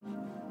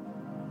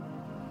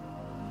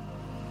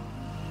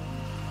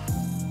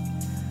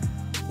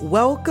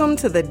Welcome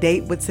to the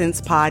Date with Sense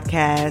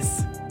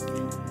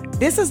podcast.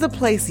 This is the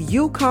place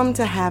you come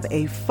to have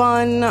a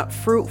fun,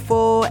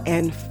 fruitful,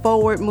 and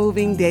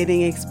forward-moving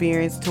dating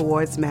experience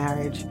towards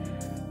marriage,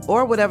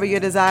 or whatever your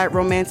desired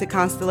romantic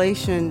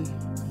constellation.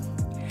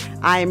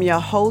 I am your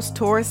host,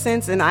 Taurus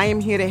Sense, and I am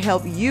here to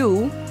help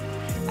you,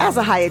 as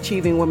a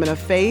high-achieving woman of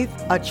faith,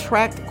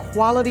 attract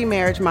quality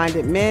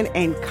marriage-minded men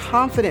and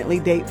confidently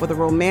date for the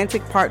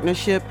romantic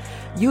partnership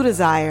you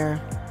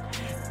desire.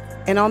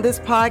 And on this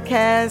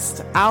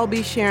podcast, I'll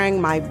be sharing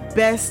my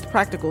best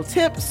practical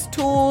tips,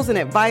 tools, and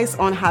advice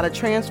on how to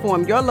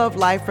transform your love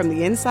life from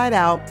the inside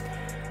out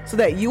so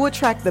that you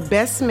attract the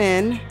best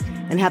men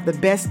and have the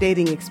best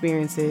dating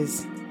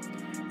experiences.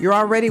 You're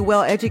already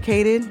well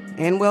educated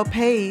and well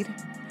paid.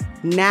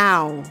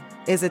 Now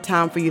is a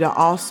time for you to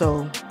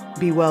also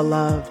be well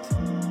loved.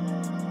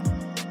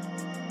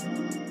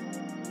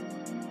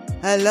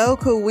 Hello,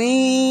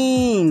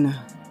 Queen.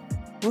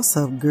 What's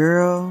up,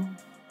 girl?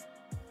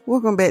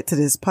 Welcome back to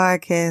this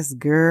podcast,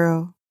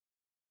 girl.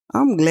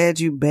 I'm glad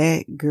you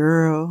back,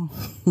 girl.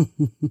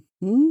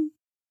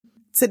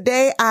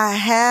 Today, I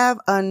have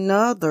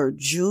another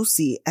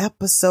juicy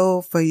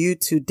episode for you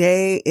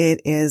today.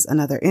 It is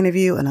another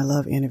interview, and I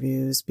love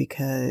interviews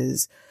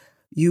because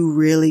you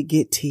really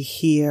get to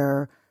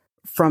hear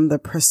from the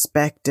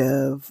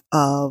perspective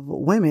of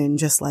women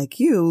just like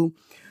you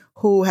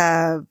who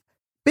have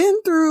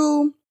been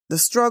through the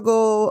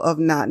struggle of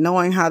not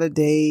knowing how to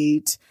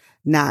date,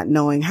 not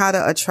knowing how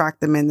to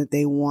attract the men that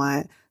they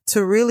want,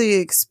 to really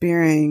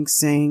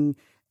experiencing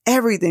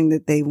everything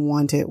that they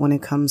wanted when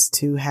it comes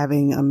to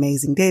having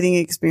amazing dating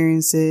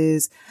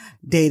experiences,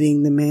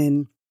 dating the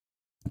men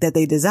that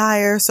they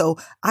desire. So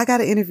I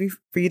got an interview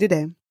for you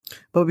today.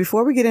 But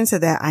before we get into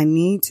that, I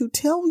need to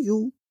tell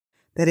you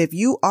that if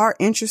you are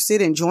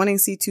interested in joining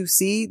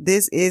C2C,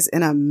 this is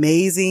an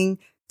amazing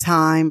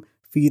time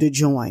for you to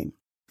join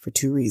for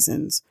two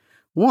reasons.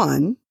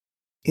 One,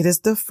 it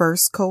is the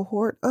first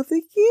cohort of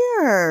the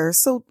year.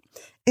 So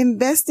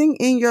investing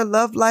in your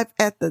love life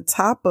at the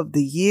top of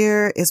the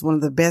year is one of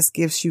the best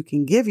gifts you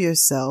can give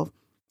yourself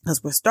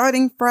because we're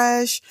starting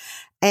fresh.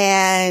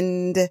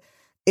 And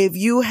if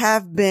you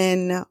have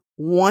been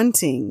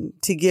wanting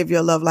to give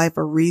your love life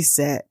a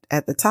reset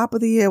at the top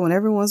of the year when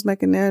everyone's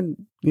making their,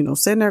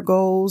 setting their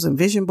goals and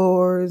vision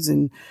boards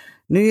and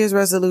New Year's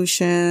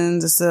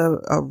resolutions, it's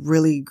a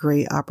really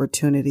great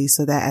opportunity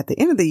so that at the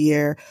end of the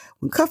year,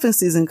 when cuffing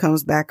season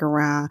comes back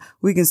around,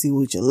 we can see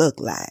what you look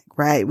like,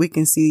 right? We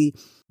can see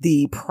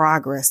the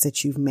progress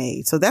that you've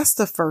made. So that's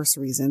the first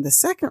reason. The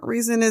second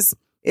reason is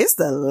it's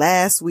the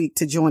last week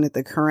to join at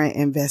the current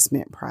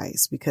investment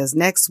price because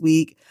next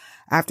week,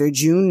 after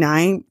June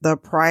 9th, the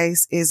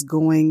price is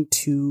going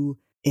to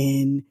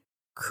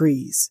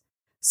increase.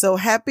 So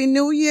happy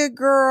New Year,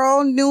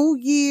 girl. New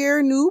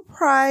year, new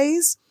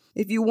price.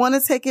 If you want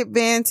to take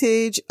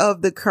advantage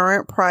of the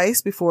current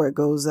price before it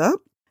goes up,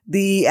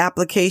 the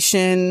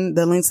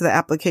link to the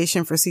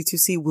application for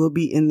C2C will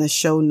be in the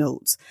show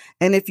notes.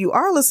 And if you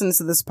are listening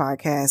to this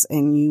podcast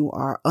and you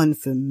are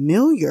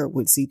unfamiliar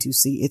with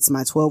C2C, it's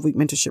my 12-week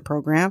mentorship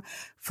program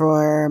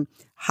for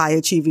high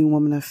achieving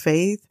women of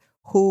faith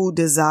who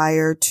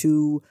desire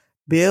to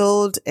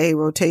build a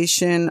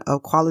rotation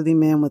of quality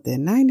men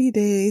within 90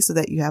 days so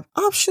that you have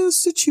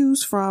options to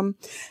choose from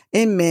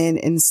in men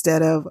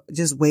instead of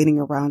just waiting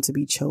around to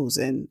be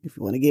chosen. If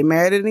you want to get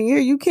married in a year,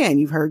 you can.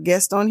 You've heard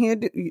guests on here,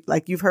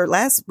 like you've heard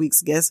last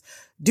week's guest,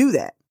 do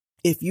that.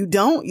 If you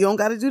don't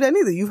got to do that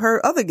neither. You've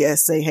heard other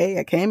guests say, hey,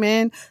 I came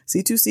in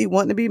C2C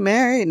wanting to be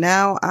married.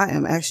 Now I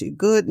am actually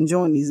good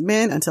enjoying these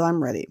men until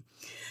I'm ready.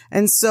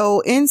 And so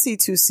in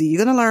C2C,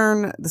 you're going to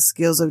learn the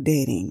skills of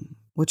dating,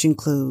 which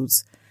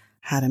includes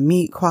how to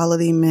meet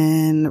quality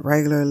men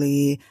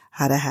regularly,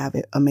 how to have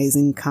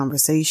amazing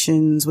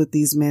conversations with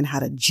these men, how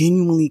to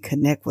genuinely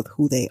connect with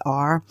who they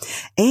are,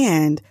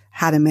 and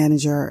how to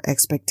manage your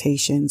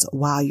expectations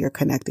while you're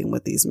connecting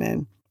with these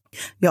men.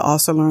 You'll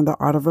also learn the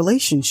art of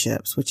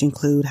relationships, which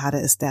include how to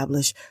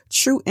establish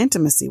true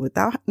intimacy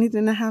without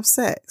needing to have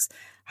sex,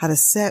 how to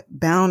set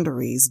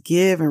boundaries,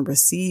 give and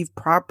receive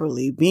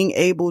properly, being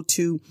able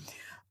to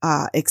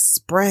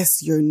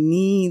express your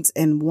needs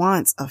and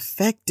wants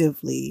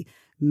effectively,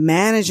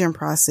 manage and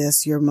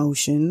process your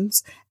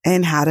emotions,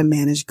 and how to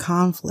manage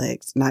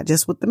conflict, not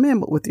just with the men,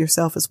 but with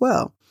yourself as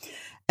well.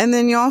 And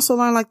then you also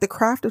learn the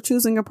craft of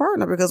choosing a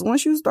partner, because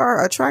once you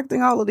start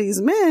attracting all of these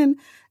men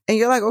and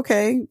you're like,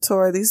 okay,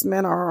 Tori, these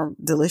men are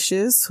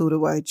delicious. Who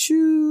do I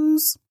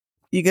choose?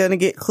 You're going to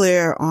get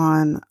clear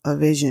on a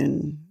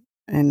vision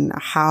and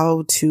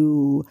how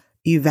to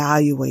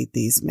evaluate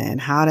these men,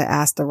 how to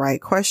ask the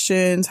right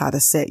questions, how to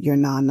set your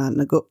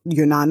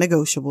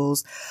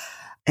non-negotiables,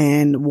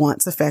 and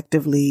wants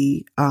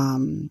effectively,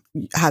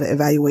 how to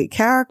evaluate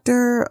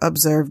character,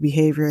 observe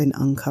behavior, and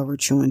uncover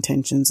true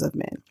intentions of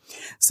men.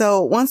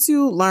 So once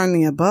you learn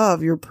the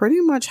above, you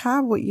pretty much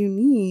have what you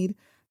need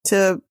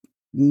to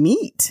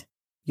meet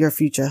your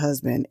future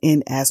husband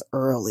in as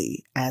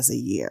early as a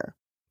year.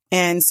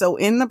 And so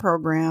in the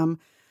program,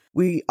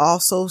 we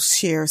also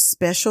share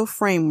special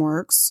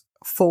frameworks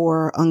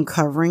for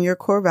uncovering your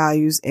core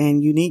values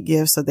and unique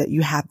gifts so that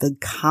you have the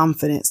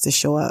confidence to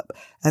show up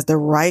as the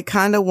right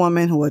kind of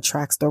woman who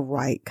attracts the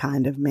right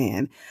kind of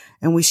man.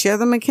 And we share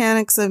the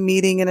mechanics of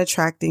meeting and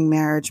attracting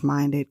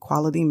marriage-minded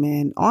quality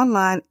men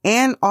online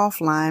and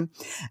offline,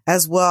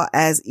 as well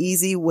as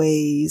easy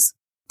ways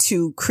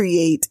to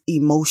create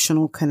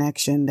emotional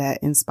connection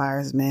that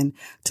inspires men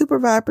to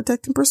provide,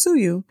 protect, and pursue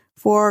you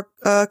for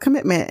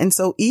commitment. And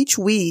so each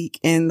week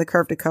in the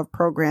Curve to Cuff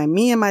program,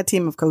 me and my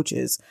team of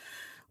coaches,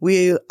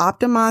 we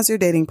optimize your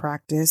dating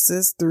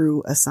practices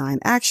through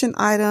assigned action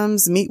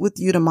items, meet with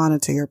you to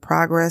monitor your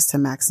progress to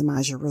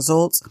maximize your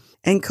results,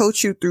 and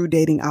coach you through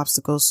dating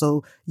obstacles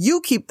so you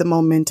keep the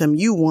momentum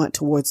you want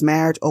towards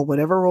marriage or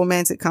whatever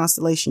romantic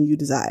constellation you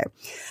desire.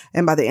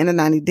 And by the end of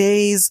 90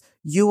 days,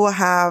 you will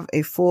have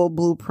a full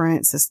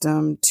blueprint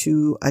system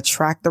to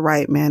attract the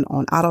right man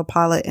on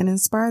autopilot and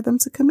inspire them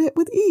to commit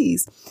with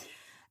ease.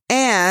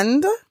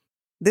 And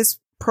this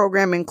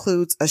program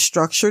includes a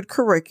structured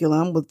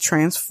curriculum with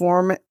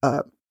transformative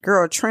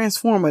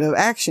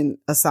action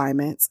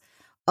assignments,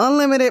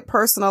 unlimited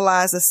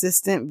personalized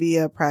assistant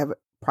via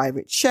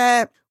private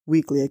chat,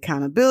 weekly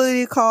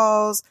accountability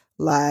calls,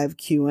 live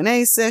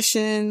Q&A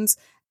sessions,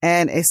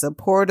 and a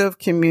supportive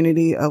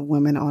community of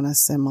women on a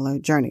similar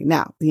journey.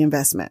 Now, the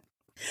investment.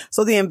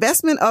 So the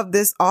investment of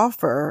this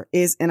offer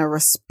is in a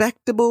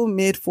respectable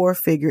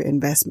mid-four-figure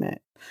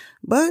investment,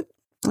 but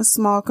a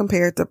small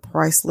compared to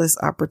priceless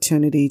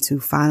opportunity to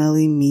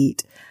finally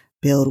meet,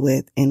 build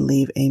with, and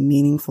leave a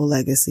meaningful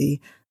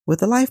legacy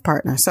with a life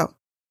partner. So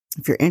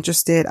if you're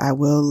interested, I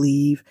will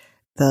leave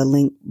the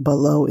link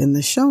below in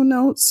the show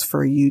notes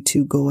for you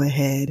to go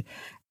ahead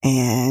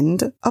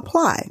and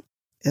apply.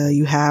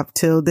 You have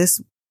till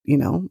this,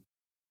 the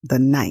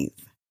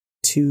 9th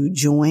to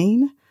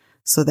join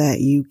so that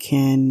you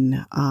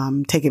can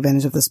take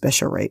advantage of the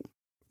special rate.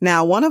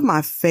 Now, one of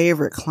my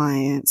favorite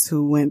clients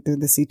who went through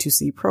the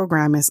C2C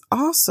program is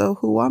also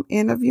who I'm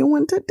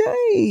interviewing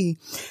today.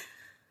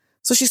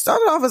 So she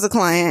started off as a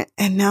client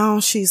and now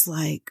she's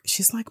like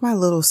my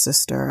little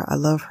sister. I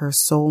love her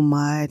so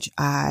much.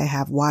 I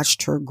have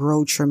watched her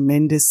grow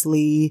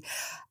tremendously.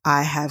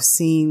 I have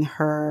seen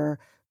her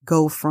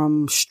go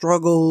from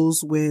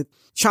struggles with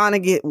trying to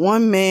get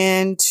one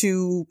man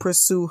to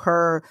pursue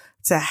her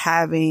to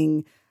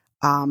having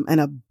an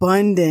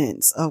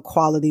abundance of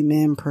quality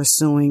men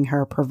pursuing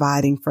her,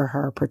 providing for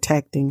her,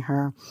 protecting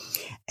her.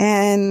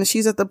 And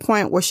she's at the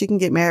point where she can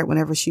get married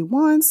whenever she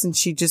wants. And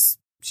she just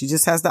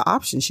has the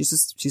option.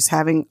 She's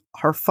having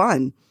her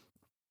fun.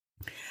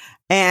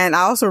 And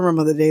I also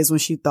remember the days when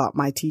she thought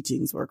my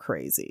teachings were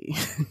crazy.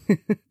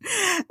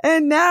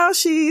 And now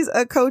she's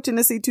a coach in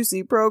the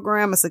C2C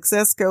program, a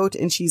success coach,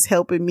 and she's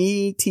helping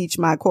me teach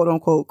my quote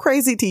unquote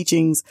crazy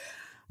teachings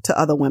to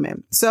other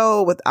women.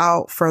 So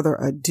without further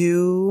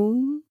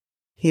ado,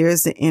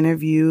 here's the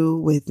interview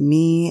with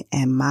me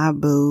and my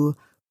boo,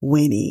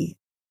 Winnie.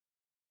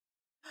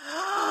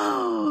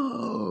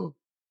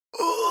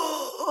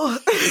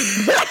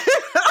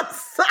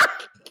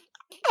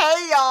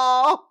 Hey,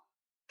 y'all.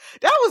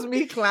 That was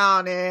me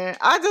clowning.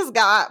 I just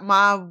got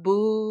my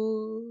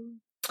boo,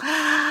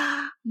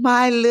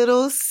 my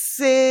little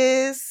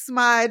sis,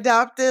 my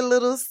adopted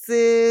little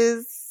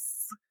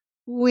sis,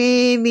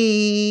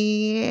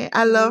 Winnie.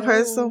 I love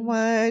her so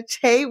much.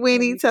 Hey,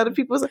 Winnie, tell the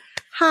people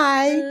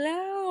hi.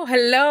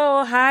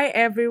 Hello. Hi,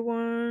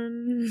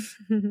 everyone.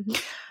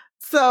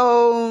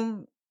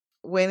 So,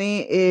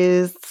 Winnie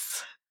is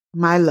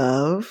my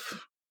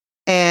love.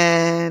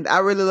 And I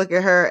really look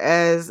at her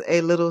as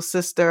a little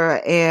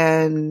sister.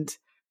 And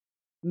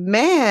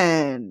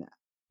man,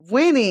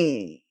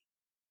 Winnie,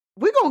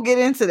 we're going to get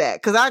into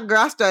that because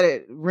I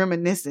started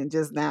reminiscing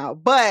just now.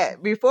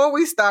 But before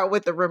we start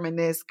with the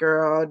reminisce,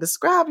 girl,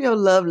 describe your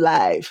love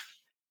life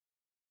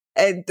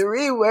in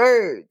 3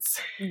 words.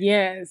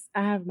 Yes,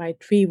 I have my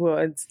 3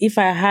 words. If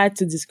I had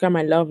to describe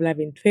my love life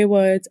in 3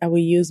 words, I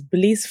would use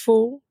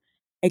blissful,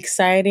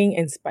 exciting,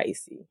 and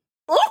spicy.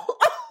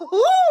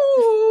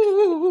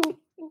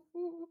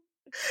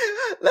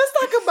 Let's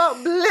talk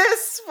about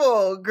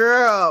blissful,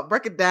 girl.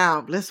 Break it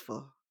down.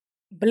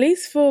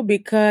 Blissful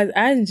because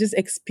I'm just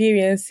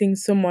experiencing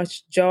so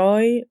much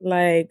joy.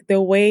 Like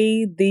the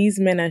way these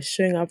men are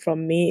showing up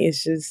from me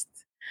is just,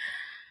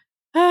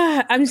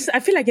 I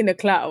feel like in the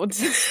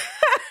clouds.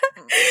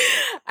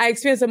 I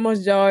experience so much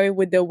joy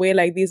with the way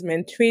like these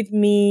men treat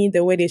me,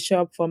 the way they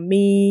show up for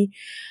me.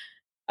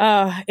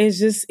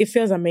 It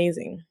feels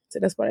amazing. So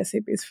that's what I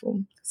say,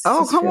 peaceful.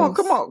 Come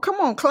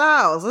on,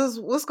 clouds.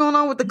 What's going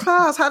on with the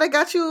clouds? How they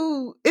got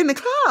you in the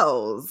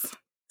clouds?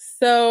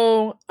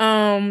 So,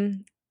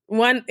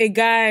 one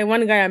guy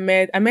I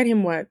met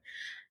him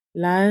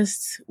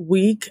last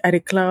week at a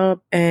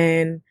club,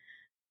 and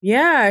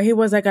yeah, he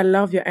was like, I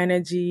love your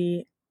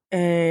energy.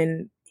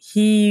 And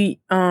he,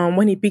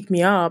 when he picked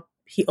me up,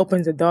 he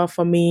opens the door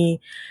for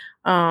me.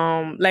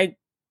 Like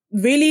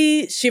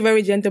really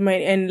chivalry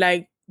gentleman. And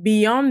like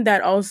beyond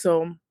that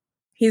also,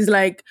 he's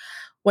like,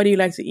 what do you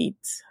like to eat?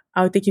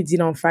 I'll take you to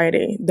dinner on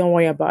Friday. Don't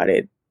worry about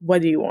it.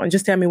 What do you want?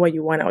 Just tell me what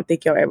you want. I'll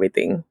take care of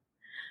everything.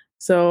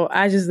 So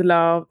I just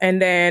love.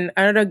 And then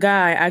another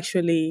guy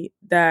actually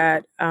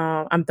that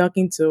I'm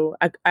talking to,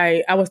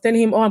 I was telling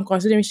him, oh, I'm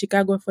considering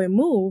Chicago for a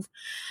move.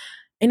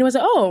 And he was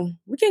like, oh,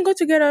 we can go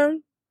together.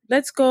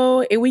 Let's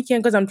go a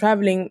weekend because I'm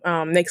traveling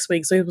next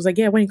week. So he was like,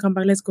 yeah, when you come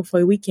back, let's go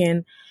for a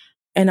weekend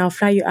and I'll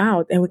fly you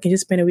out and we can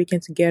just spend a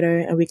weekend together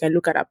and we can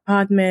look at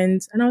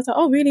apartments. And I was like,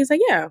 oh, really? He's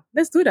like, yeah,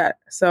 let's do that.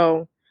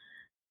 So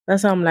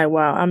that's how I'm like,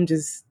 wow, I'm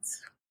just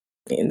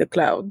in the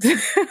clouds.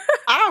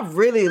 I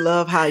really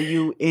love how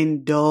you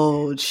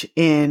indulge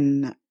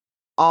in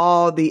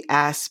all the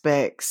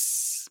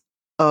aspects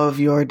of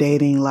your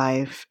dating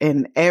life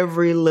and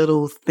every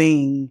little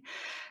thing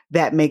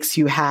that makes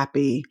you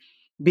happy.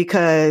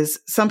 Because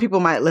some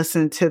people might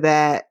listen to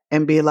that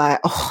and be like,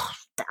 oh,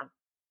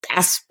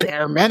 that's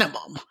bare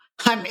minimum.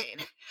 I mean,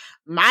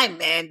 my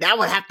man, that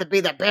would have to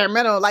be the bare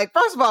minimum. Like,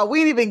 first of all, we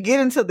didn't even get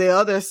into the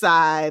other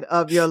side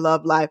of your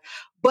love life.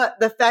 But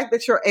the fact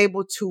that you're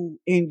able to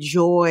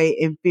enjoy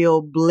and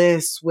feel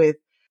bliss with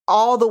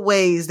all the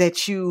ways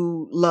that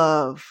you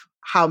love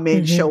how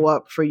men show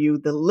up for you,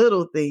 the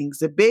little things,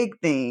 the big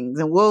things.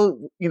 And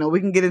we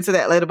can get into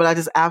that later, but I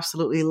just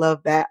absolutely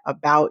love that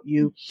about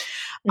you.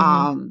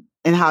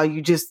 And how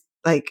you just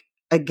like,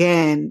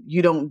 again,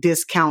 you don't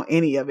discount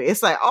any of it.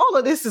 It's like, all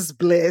of this is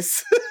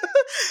bliss.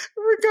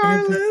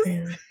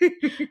 Regardless.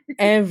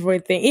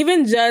 Everything.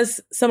 Even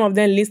just some of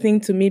them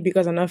listening to me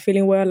because I'm not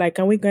feeling well. Like,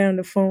 can we go on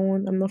the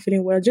phone? I'm not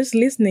feeling well. Just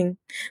listening.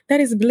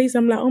 That is bliss.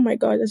 I'm like, oh my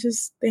God, that's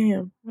just,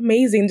 damn,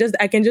 amazing. Just,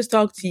 I can just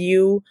talk to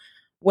you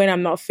when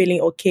I'm not feeling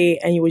okay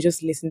and you will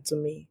just listen to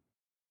me.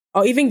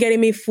 Or even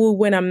getting me food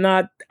when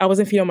I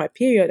wasn't feeling my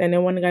period. And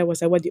then one guy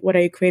was like, what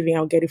are you craving?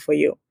 I'll get it for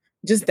you.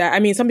 Just that. I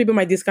mean, some people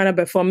might discount it,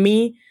 but for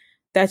me,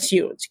 that's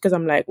huge because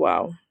I'm like,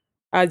 wow.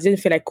 I didn't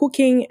feel like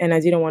cooking and I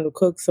didn't want to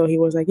cook. So he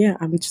was like, yeah,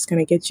 I'm just going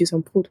to get you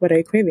some food. What are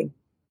you craving?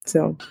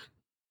 So.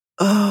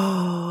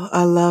 Oh,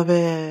 I love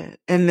it.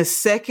 And the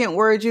second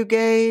word you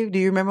gave, do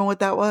you remember what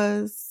that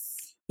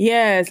was?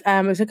 Yes.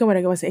 The second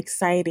word was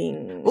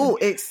exciting. Oh,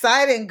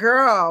 exciting,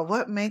 girl.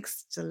 What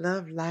makes your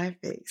love life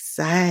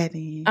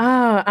exciting?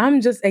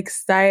 I'm just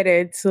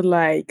excited to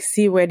like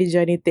see where the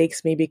journey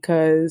takes me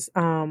because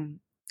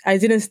I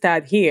didn't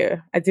start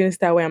here. I didn't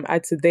start where I'm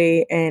at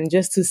today. And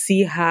just to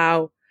see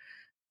how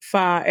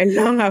far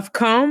along I've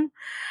come.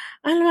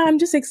 I'm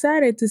just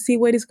excited to see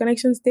where these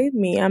connections take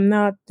me. I'm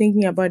not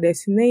thinking about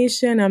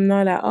destination. I'm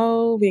not like,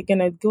 oh, we're going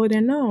to go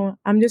there. No,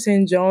 I'm just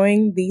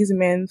enjoying these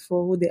men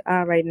for who they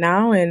are right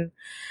now. And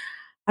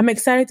I'm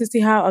excited to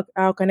see how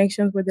our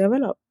connections will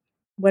develop,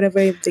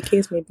 whatever the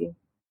case may be.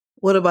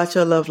 What about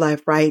your love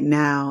life right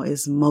now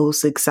is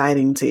most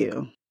exciting to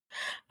you?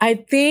 I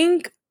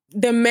think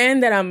the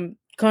men that I'm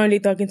currently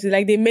talking to,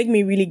 like, they make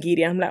me really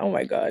giddy. I'm like, oh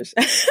my gosh.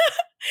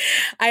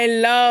 I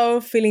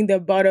love feeling the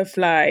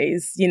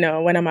butterflies,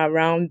 when I'm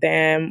around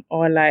them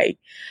or like,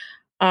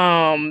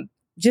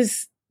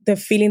 just the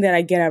feeling that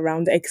I get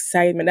around the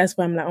excitement. That's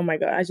why I'm like, oh my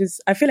God,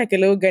 I feel like a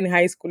little girl in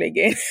high school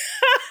again.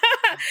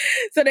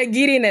 So the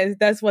giddiness,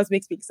 that's what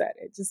makes me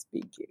excited. Just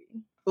be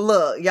giddy.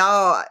 Look,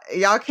 y'all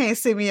can't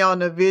see me on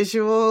the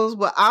visuals,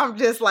 but I'm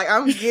just like,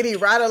 I'm giddy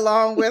right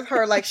along with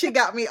her. Like, she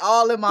got me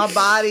all in my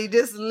body,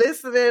 just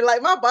listening.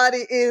 Like, my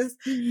body is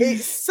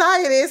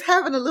excited. It's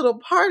having a little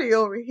party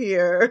over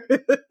here.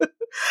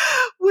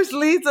 Which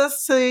leads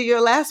us to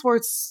your last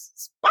word,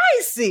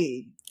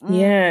 spicy.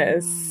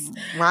 Yes.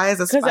 Why is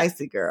a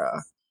spicy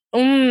girl?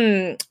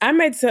 I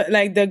met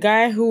like the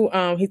guy who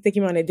he's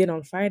taking me on a date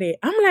on Friday.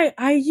 I'm like,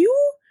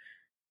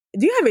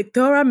 do you have a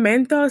Torah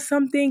mentor or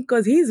something?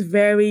 Because he's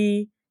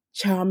very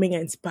charming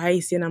and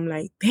spicy. And I'm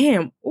like,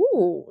 damn,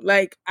 ooh.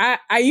 Like,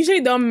 I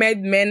usually don't meet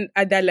men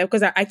at that level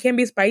because I can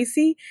be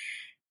spicy.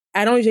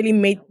 I don't usually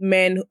meet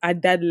men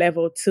at that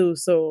level too.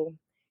 So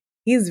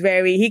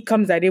he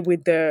comes at it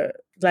with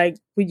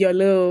with your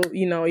little,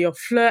 your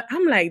flirt.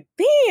 I'm like,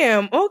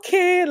 damn,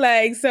 okay.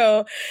 Like,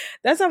 so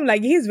that's why I'm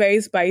like, he's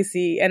very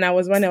spicy. And I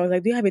was like,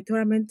 do you have a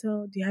Torah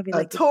mentor? Do you have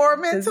a Torah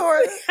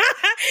mentor?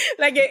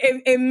 Like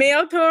a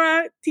male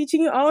Torah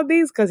teaching you all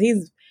these? Because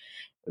he's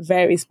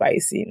very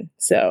spicy.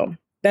 So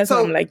that's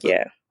why I'm like,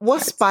 yeah.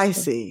 What's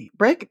spicy?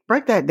 Break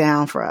that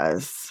down for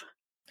us.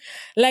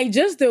 Like,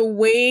 just the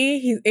way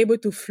he's able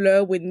to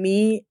flirt with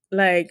me,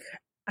 like,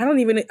 I don't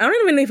even know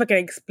if I can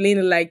explain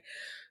it. Like,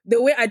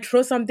 the way I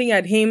throw something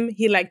at him,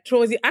 he like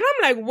throws it. And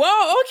I'm like,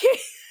 whoa, okay.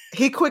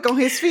 He quick on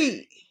his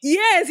feet.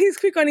 Yes, he's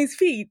quick on his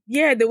feet.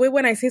 Yeah, the way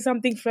when I say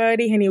something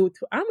flirty and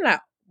I'm like,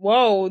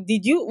 whoa,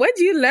 where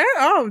do you learn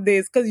all of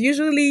this? Because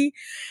usually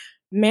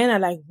men are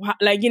like, what?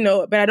 Like,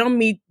 but I don't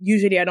meet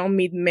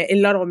men, a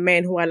lot of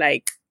men who are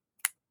like,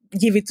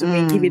 give it to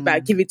me, give it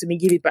back, give it to me,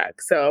 give it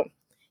back. So,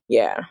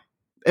 yeah.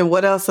 And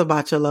what else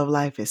about your love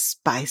life is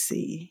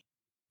spicy?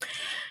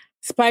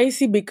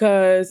 Spicy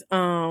because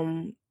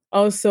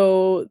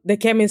also the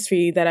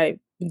chemistry that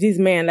these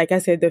men, like I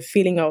said, the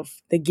feeling of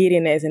the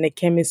giddiness and the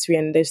chemistry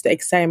and just the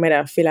excitement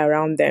I feel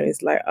around them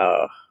is like,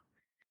 oh.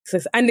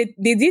 And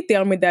they did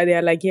tell me that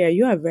they're like, yeah,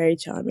 you are very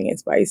charming and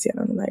spicy. And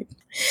I'm like,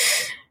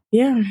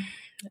 yeah,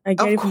 I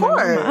get it from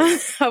my mama.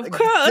 Of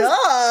course.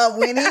 Duh,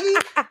 Winnie.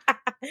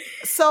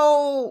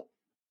 So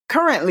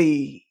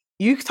currently,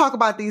 you talk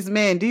about these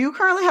men. Do you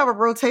currently have a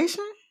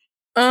rotation?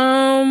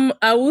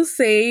 I will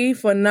say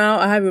for now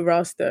I have a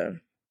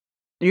roster.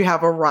 You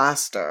have a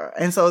roster.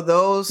 And so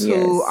those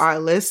who are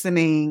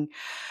listening,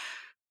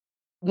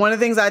 one of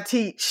the things I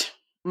teach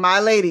my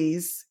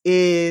ladies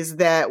is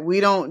that we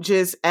don't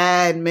just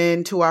add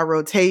men to our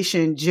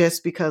rotation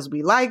just because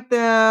we like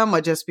them or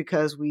just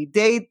because we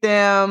date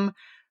them.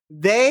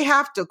 They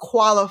have to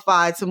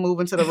qualify to move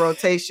into the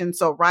rotation.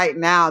 So right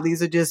now,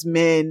 these are just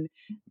men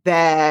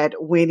that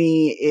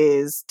Winnie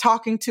is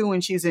talking to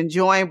and she's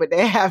enjoying, but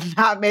they have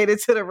not made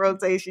it to the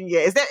rotation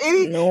yet. Is there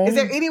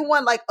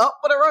anyone like up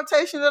for the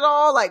rotation at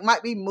all? Like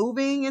might be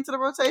moving into the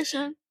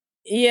rotation?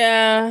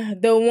 Yeah,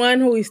 the one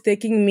who is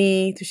taking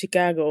me to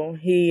Chicago,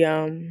 he's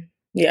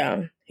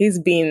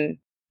been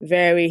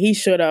he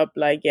showed up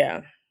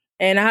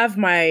and I have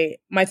my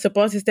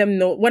support system.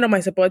 One of my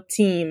support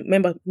team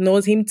member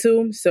knows him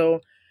too,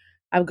 so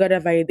I've got a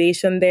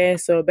validation there.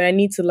 So, but I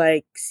need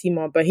to see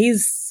more. But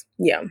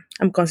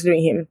I'm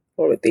considering him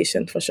for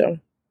rotation for sure.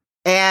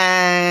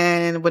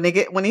 And when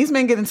these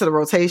men get into the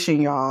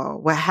rotation,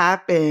 y'all, what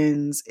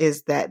happens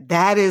is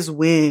that is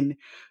when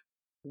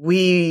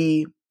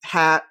we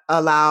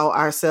allow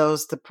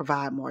ourselves to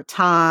provide more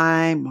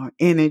time, more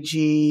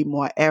energy,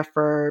 more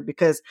effort.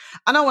 Because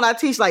I know when I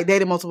teach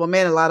dating multiple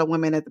men, a lot of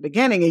women at the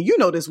beginning, and you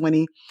know this,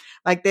 Winnie,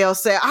 they'll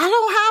say, I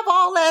don't have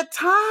all that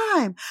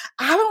time.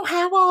 I don't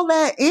have all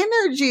that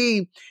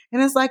energy.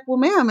 And it's like, well,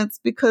 ma'am, it's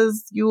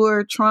because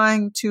you're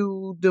trying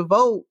to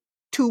devote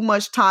too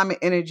much time and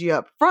energy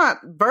up front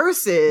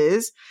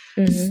versus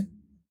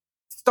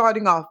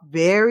starting off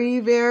very,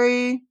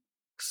 very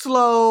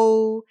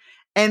slow.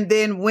 And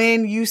then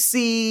when you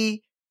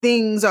see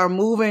things are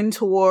moving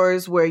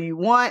towards where you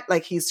want,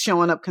 like he's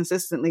showing up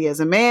consistently as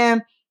a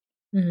man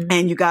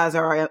and you guys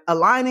are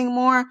aligning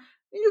more,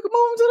 you can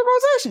move into the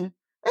rotation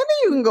and then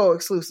you can go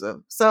exclusive.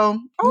 So,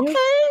 okay,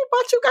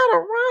 but you got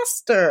a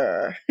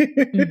roster.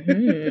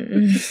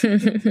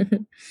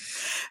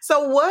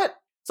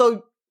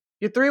 So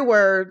your 3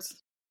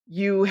 words,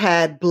 you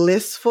had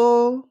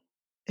blissful,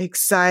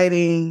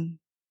 exciting,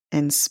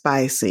 and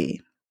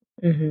spicy.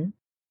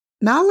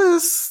 Now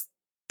let's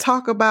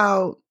talk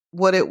about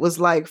what it was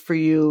like for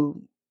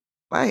you,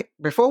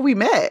 before we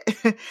met.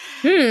 3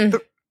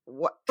 words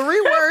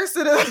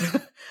to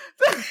the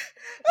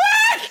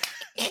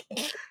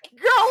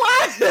girl.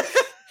 What?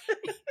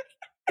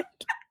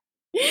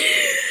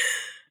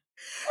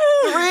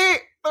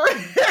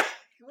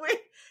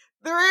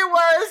 3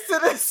 words to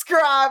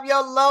describe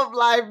your love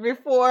life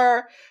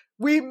before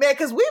we met,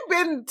 because we've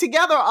been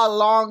together a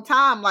long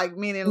time,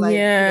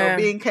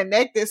 being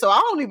connected. So I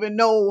don't even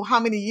know how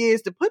many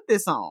years to put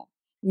this on.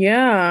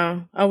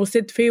 Yeah, I would say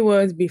 3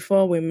 words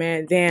before we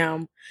met.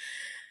 Damn.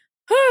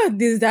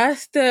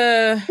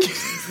 Disaster,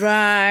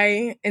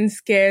 dry, and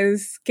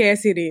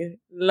scarcity.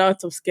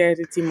 Lots of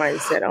scarcity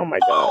mindset. Oh my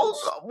gosh.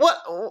 What?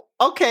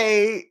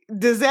 Okay,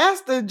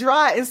 disaster,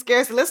 dry, and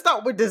scarcity. Let's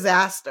start with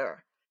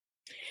disaster.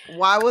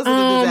 Why was it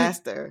a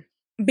disaster?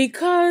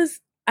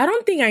 Because I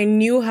don't think I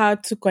knew how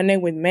to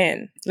connect with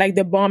men. Like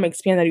the bomb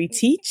experience that we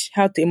teach,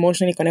 how to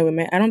emotionally connect with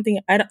men.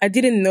 I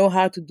didn't know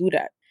how to do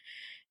that.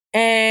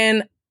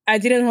 And I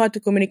didn't know how to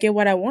communicate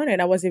what I wanted.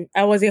 I was a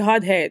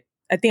hardhead.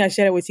 I think I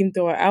shared it with him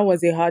too. I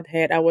was a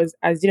hardhead.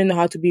 I didn't know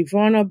how to be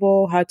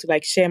vulnerable, how to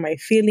share my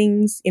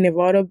feelings in a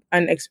vulnerable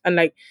I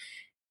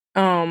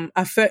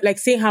felt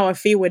saying how I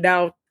feel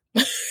without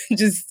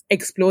just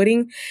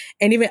exploding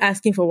and even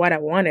asking for what I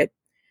wanted.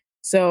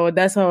 So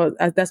that's why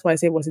I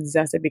say it was a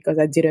disaster, because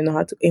I didn't know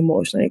how to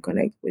emotionally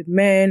connect with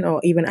men or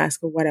even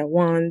ask for what I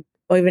want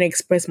or even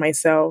express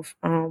myself.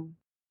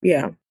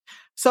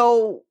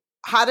 So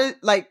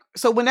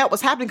so when that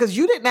was happening, because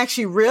you didn't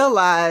actually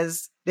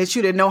realize that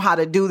you didn't know how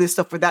to do this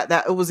stuff, for that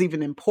it was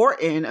even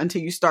important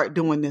until you start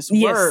doing this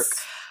work.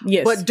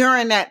 Yes. But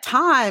during that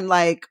time,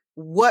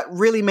 what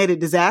really made it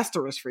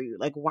disastrous for you?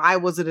 Why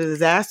was it a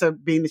disaster,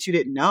 being that you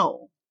didn't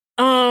know?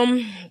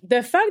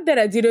 The fact that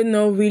I didn't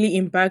know really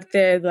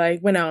impacted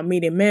when I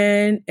meet a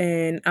man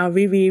and I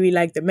really, really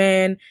like the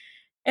man,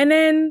 and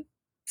then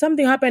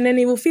something happened and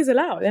it will fizzle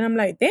out. And I'm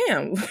like,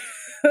 damn,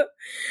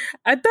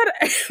 I thought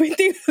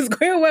everything was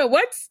going well.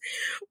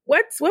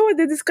 Where was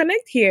the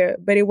disconnect here?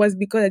 But it was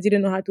because I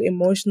didn't know how to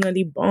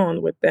emotionally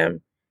bond with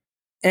them.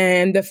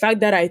 And the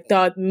fact that I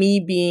thought me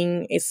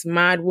being a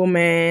smart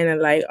woman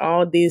and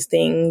all these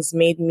things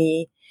made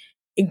me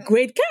a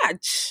great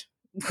catch.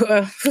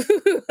 Far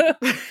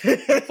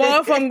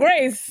from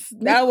grace.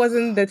 That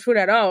wasn't the truth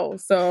at all.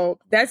 So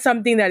that's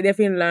something that I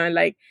definitely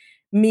learned.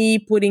 Me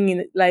putting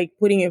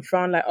in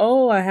front,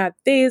 oh, I have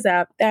this, I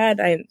have that.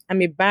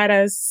 I'm a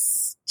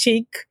badass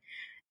chick,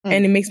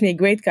 and it makes me a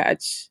great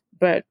catch.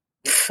 But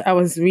I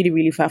was really,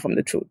 really far from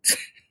the truth.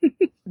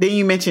 Then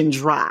you mentioned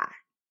dry.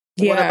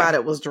 Yeah. What about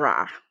it was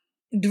dry?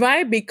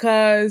 Dry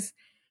because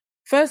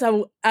first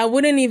I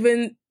wouldn't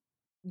even,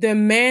 the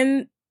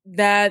men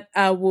that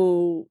I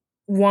will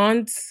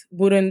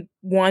wouldn't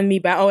want me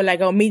back, or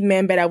I'll meet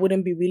men, but I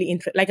wouldn't be really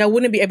interested. I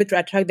wouldn't be able to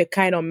attract the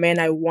kind of men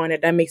I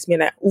wanted. That makes me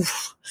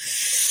oof.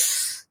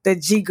 the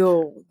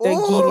jiggle, the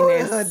Ooh,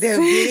 giddiness. the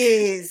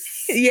biz.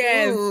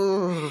 Yes.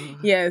 Ooh.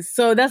 Yes.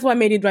 So that's what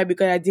made it dry,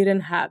 because I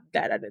didn't have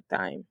that at the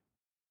time.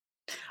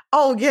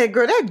 Oh, yeah,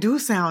 girl, that do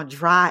sound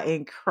dry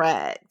and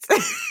cracked.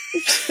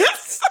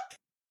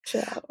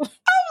 Child.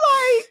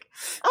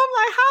 I'm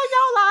like, how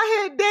y'all out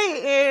here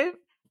dating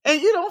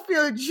and you don't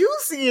feel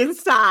juicy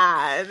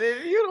inside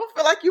and you don't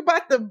feel like you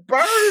about to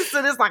burst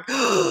and it's like, kind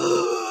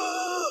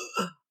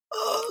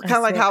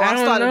of like how I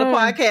started the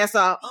podcast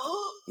off.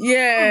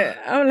 Yeah,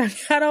 I'm like,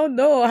 I don't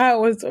know how I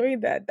was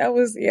doing that. It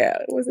was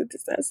a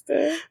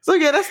disaster. So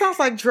yeah, that sounds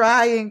like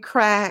dry and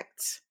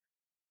cracked.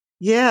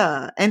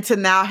 Yeah. And to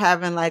now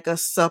having like a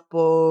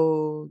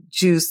supple,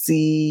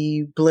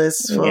 juicy,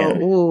 blissful. Yeah.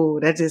 Ooh,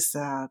 that just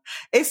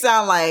it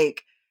sounds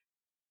like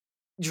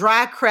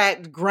dry,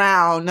 cracked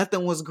ground.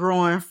 Nothing was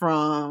growing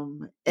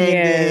from.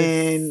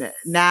 And then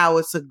now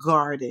it's a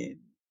garden.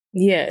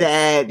 Yes.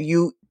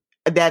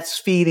 That's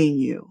feeding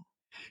you.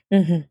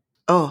 Mm-hmm.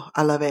 Oh,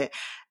 I love it.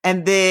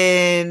 And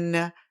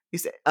then you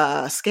said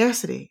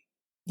scarcity.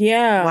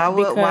 Yeah.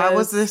 Why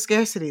was there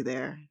scarcity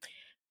there?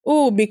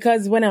 Oh,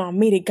 because when I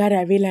met a guy that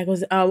I really like,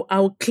 I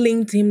would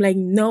cling to him like,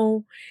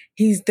 no,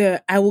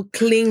 I would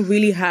cling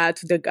really hard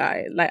to the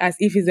guy, like as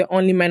if he's the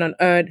only man on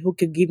earth who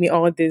could give me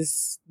all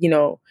this,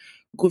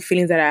 good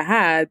feelings that I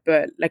had.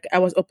 But like I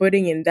was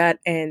operating in that,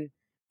 and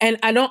I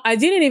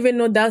didn't even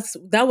know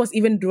that was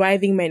even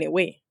driving me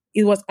away.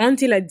 It was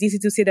until I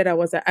did to say that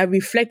I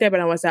reflected,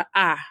 and I was like,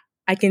 I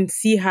can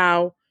see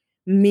how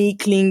me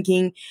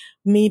clinging,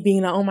 me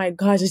being like, oh my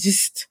gosh, it's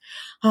just,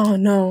 oh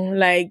no,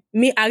 like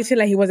me acting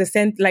like he was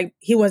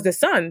he was the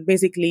son,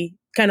 basically.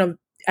 Kind of,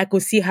 I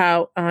could see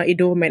how it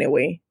drove men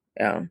away.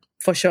 Yeah,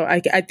 for sure. I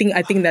think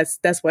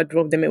that's what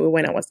drove them away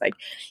when I was like,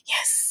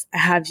 yes, I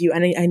have you,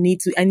 and I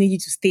need you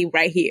to stay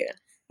right here.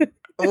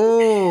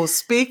 Oh,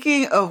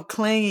 speaking of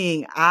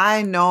clinging,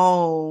 I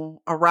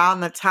know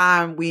around the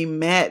time we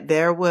met,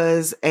 there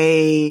was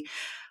a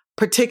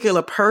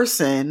particular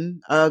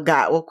person, a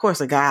guy, well, of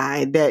course, a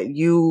guy that would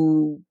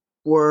you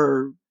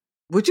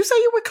say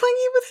you were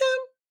clingy with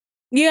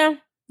him?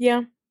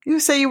 Yeah. You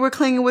say you were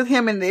clinging with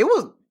him, and it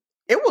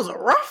was a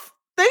rough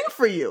thing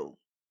for you.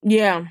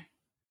 Yeah.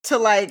 To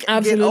like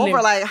Absolutely. get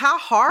over. Like, how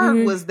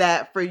hard was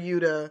that for you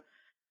to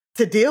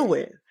deal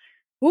with?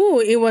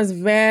 Ooh, it was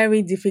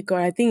very difficult.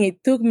 I think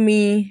it took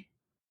me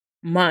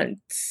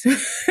months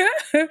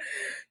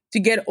to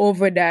get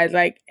over that.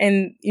 Like,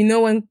 and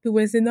when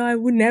people say, no, I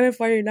would never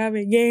fall in love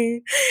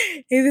again.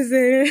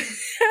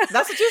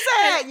 That's what you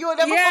said. You would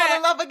never fall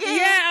in love again.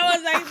 Yeah, I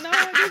was like, no,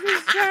 this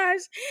is trash.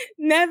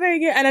 Never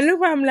again. And I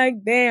look where I'm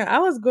like, damn, I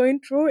was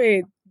going through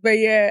it. But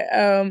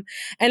yeah,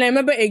 and I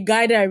remember a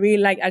guy that I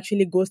really like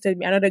actually ghosted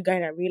me. Another guy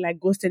that I really like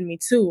ghosted me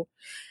too.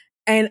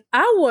 And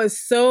I was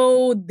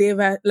so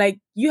devastated. Like,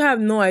 you have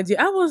no idea.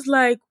 I was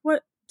like,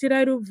 what did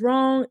I do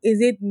wrong?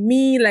 Is it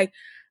me? Like,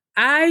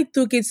 I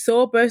took it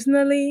so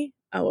personally.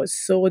 I was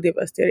so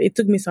devastated. It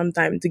took me some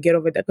time to get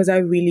over that because I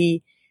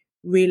really,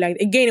 really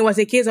liked it. Again, it was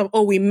a case of,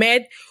 we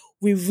met,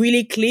 we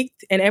really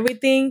clicked and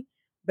everything.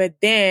 But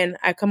then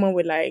I come up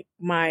with like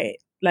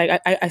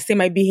I say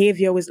my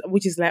behavior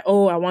which is like,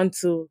 I want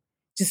to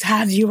just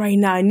have you right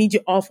now. I need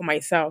you all for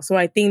myself. So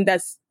I think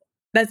that's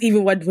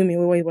even what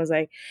women was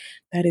like.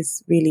 That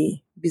is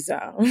really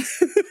bizarre.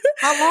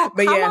 How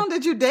long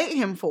did you date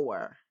him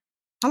for?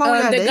 How long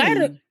were you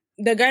dating?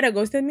 The guy that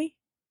ghosted me?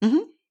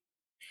 Mm-hmm.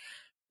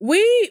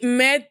 We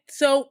met,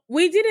 so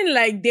we didn't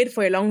like date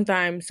for a long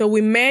time. So we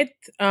met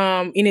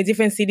in a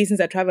different city. Since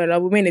I traveled a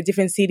lot, we met in a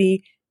different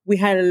city. We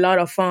had a lot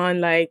of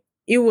fun. Like,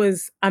 it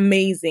was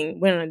amazing.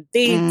 We went on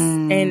dates,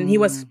 and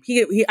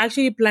he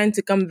actually planned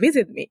to come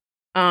visit me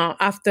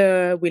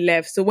after we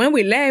left. So when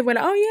we left, we're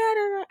like, oh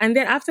yeah, and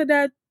then after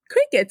that,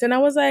 crickets. And I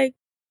was like,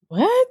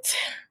 what?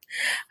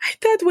 I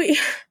thought we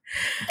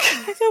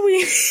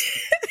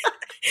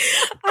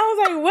I was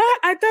like, what?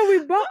 I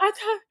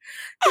thought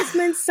this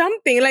meant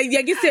something. Like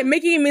you said,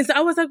 making it mean.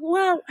 I was like,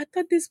 wow, I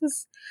thought this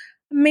was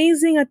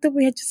amazing. I thought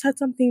we had just had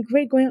something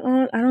great going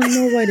on. I don't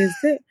know what is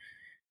it.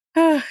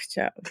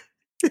 Child.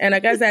 And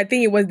like I said, I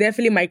think it was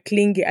definitely my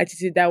clingy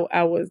attitude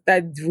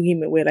that drew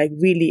him away. Like,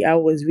 really, I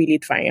was really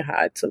trying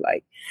hard to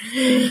like,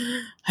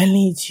 I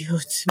need you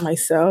to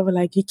myself.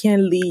 Like, you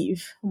can't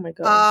leave. Oh my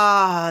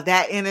gosh.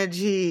 That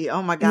energy.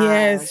 Oh my gosh.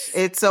 Yes.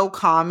 It's so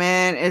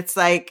common. It's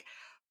like,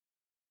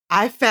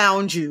 I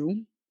found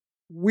you.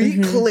 We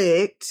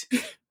clicked.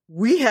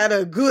 We had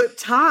a good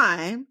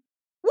time.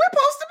 We're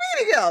supposed to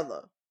be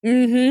together.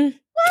 Mm-hmm.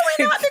 Why are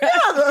we not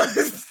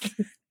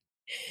together?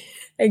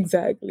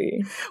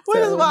 Exactly. Which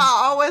is why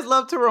I always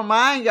love to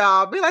remind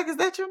y'all, be like, is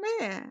that your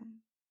man?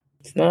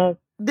 It's not.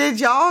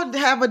 Did y'all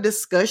have a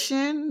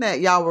discussion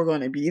that y'all were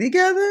going to be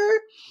together?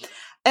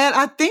 And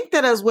I think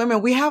that as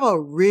women, we have a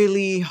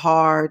really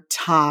hard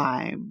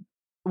time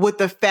with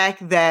the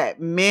fact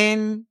that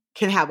men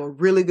can have a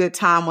really good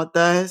time with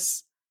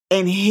us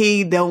and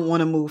he don't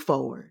want to move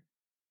forward.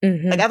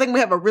 Mm-hmm. Like, I think we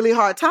have a really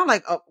hard time.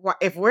 Like,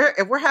 if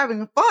we're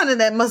having fun, and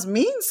that must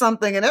mean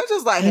something. And they're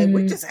just like, hey,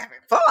 we're just having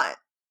fun.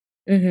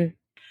 Mm-hmm.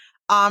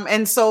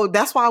 And so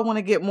that's why I want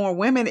to get more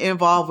women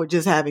involved with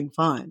just having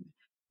fun.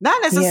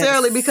 Not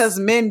necessarily because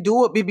men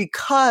do it, but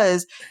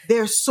because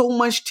there's so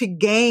much to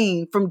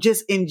gain from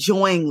just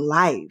enjoying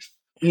life,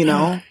 you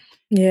know?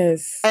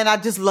 Yes. And I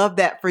just love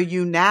that for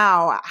you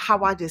now,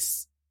 how I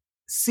just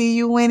see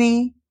you,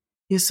 Winnie.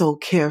 You're so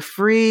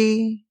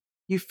carefree.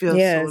 You feel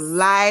so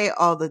light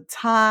all the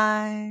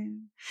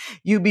time.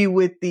 You be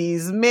with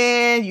these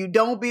men. You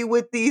don't be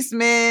with these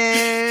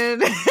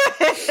men.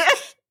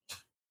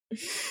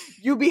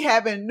 You be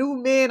having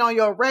new men on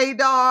your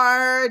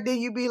radar. Then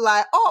you be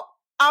like, oh,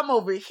 I'm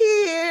over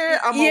here.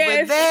 I'm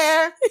over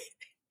there.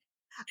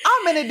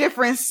 I'm in a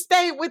different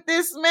state with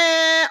this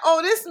man.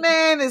 Oh, this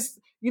man is,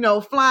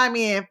 flying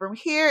me in from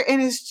here.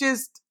 And it's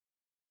just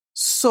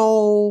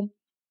so,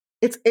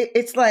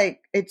 it's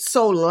like, it's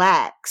so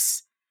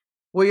lax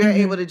where you're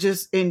able to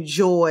just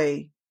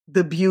enjoy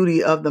the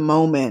beauty of the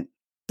moment.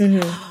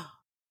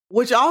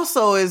 Which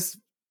also is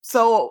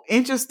so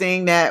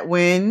interesting that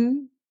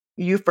when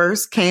you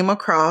first came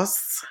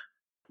across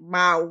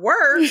my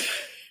work,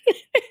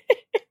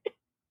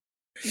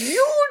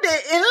 you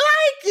didn't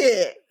like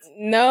it.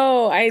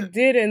 No, I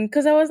didn't.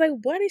 Because I was like,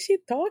 what is she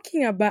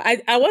talking about?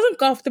 I wasn't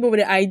comfortable with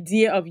the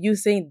idea of you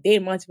saying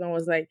date multiple. I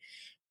was like,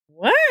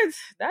 what?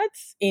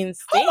 That's insane.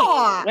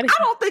 Hold on. I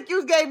don't think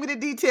you gave me the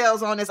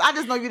details on this. I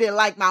just know you didn't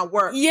like my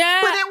work.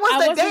 Yeah. But it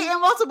was the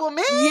dating multiple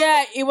men?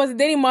 Yeah, it was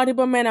dating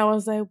multiple men. I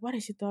was like, what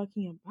is she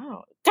talking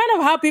about? Kind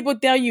of how people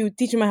tell you,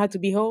 teach them how to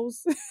be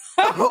hoes.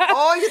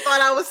 Oh, you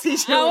thought I was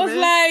teaching I was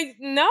like,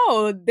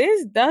 no,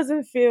 this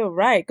doesn't feel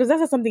right. Because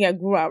that's not something I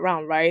grew up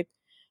around, right?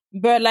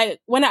 But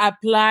like when I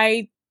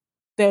applied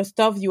the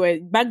stuff you were,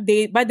 back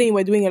then you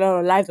were doing a lot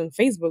of lives on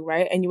Facebook,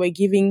 right? And you were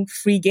giving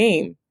free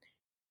game.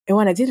 And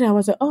when I did it, I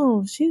was like,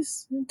 oh,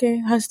 she's okay.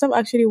 Her stuff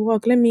actually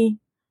work. Maybe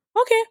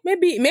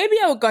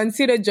I will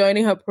consider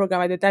joining her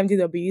program at the time,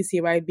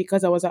 DWC, right?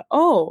 Because I was like,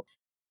 oh,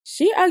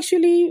 she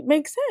actually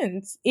makes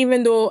sense.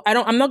 Even though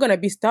I'm not going to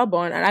be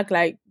stubborn and act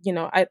like,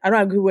 I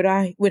don't agree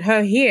with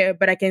her here,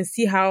 but I can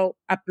see how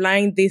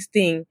applying this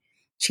thing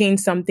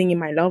changed something in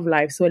my love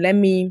life. So let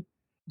me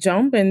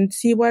jump and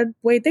see where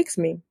it takes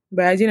me.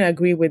 But I didn't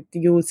agree with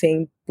you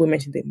saying women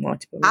should date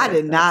multiple. I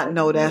did not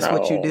know that's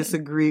what you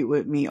disagreed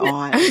with me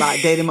on about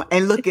dating.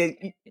 And look at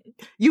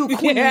you,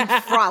 queen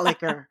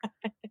frolicker,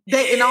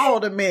 dating all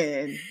the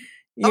men.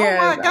 Yeah,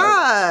 oh my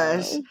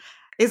gosh.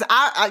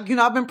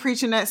 I've been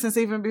preaching that since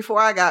even before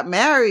I got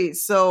married.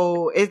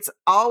 So it's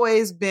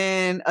always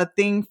been a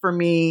thing for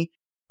me,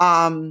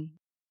 for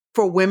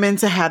women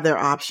to have their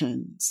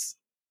options.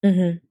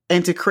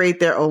 And to create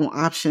their own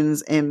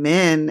options in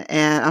men.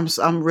 And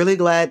I'm really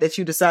glad that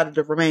you decided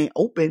to remain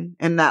open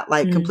and not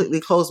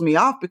completely close me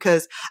off,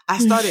 because I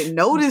started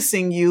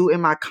noticing you in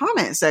my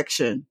comment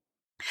section.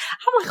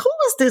 I'm like, who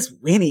is this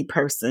Winnie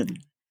person?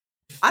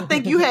 I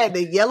think you had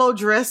the yellow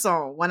dress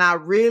on when I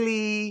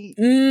really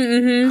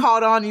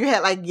caught on. You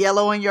had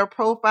yellow in your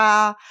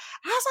profile.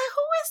 I was like,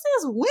 who is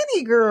this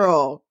Winnie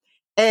girl?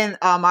 And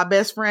my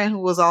best friend, who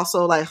was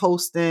also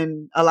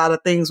hosting a lot of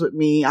things with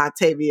me,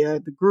 Octavia,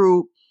 the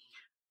group,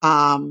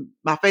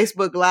 my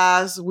Facebook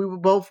lives, we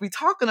would both be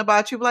talking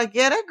about you. Like,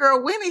 yeah, that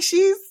girl Winnie,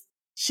 she's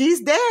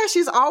there.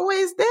 She's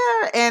always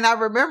there. And I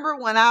remember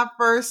when I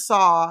first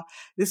saw,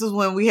 this is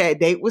when we had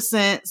Date with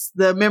Sense,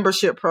 the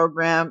membership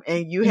program,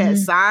 and you had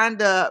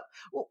signed up.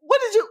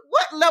 What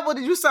level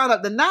did you sign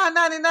up? The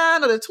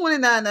 $9.99 or the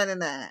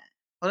 $29.99?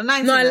 Or the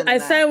 $19.99? No, I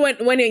signed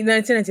when it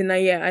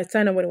 1999. Yeah, I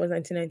signed up when it was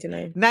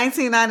 1999.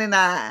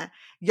 $19.99.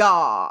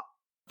 Y'all,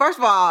 first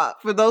of all,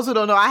 for those who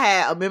don't know, I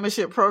had a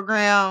membership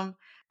program.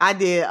 I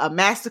did a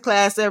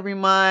masterclass every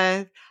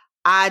month.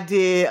 I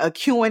did a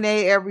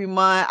Q&A every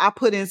month. I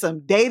put in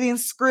some dating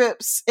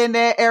scripts in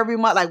there every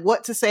month, like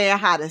what to say and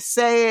how to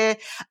say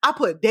it. I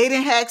put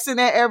dating hacks in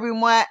there every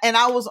month. And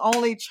I was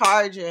only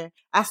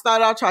I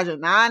started out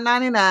charging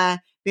 $9.99,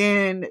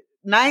 then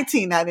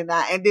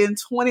 $19.99, and then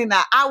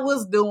 $29. I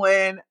was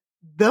doing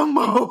the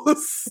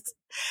most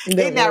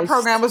in that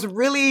program.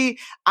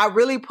 I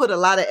really put a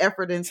lot of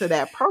effort into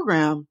that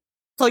program.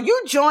 So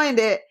you joined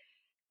it.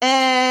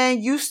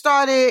 And you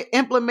started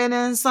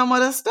implementing some of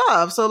the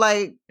stuff. So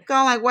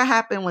what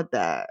happened with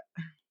that?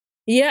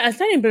 Yeah, I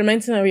started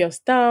implementing all your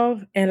stuff,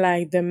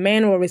 and the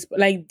men were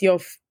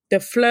the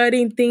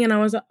flirting thing, and I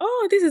was like,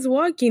 oh, this is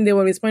working. They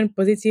were responding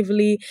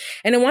positively.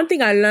 And then one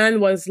thing I learned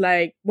was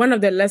one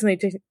of the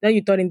lessons that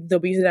you taught in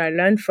DWC that I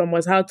learned from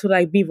was how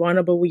to be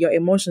vulnerable with your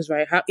emotions,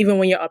 right? How even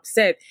when you're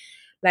upset,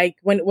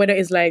 whether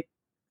it's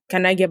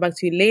can I get back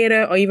to you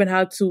later? Or even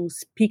how to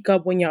speak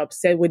up when you're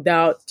upset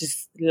without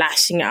just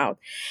lashing out,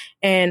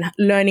 and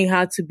learning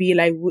how to be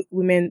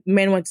men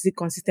want to see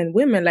consistent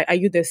women. Are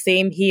you the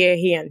same here,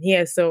 and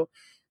here? So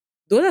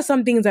those are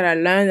some things that I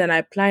learned and I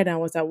applied, and I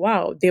was like,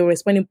 wow, they were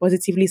responding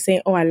positively,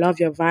 saying, oh, I love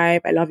your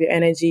vibe. I love your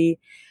energy.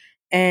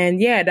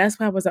 And yeah, that's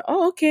why I was like,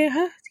 oh, okay.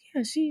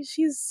 yeah,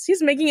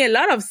 she's making a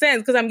lot of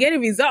sense because I'm getting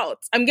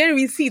results. I'm getting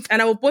receipts,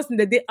 and I will post in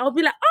the day. I'll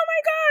be like, oh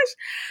my gosh,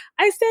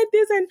 I said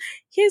this, and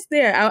here's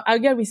there. I'll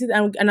get receipt,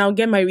 and I'll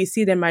get my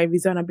receipt and my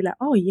result. And I'll be like,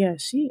 oh yeah,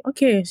 she's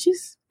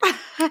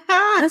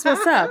that's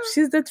what's up.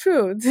 She's the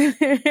truth.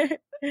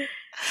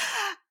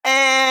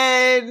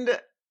 And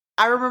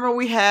I remember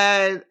we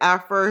had our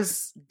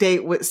first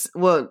date with,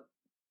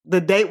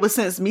 the date was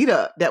since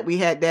meetup that we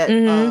had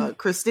that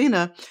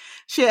Christina,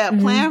 she had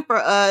planned for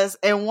us.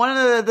 And one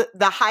of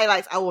the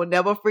highlights I will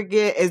never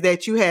forget is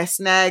that you had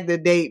snagged the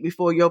date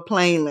before your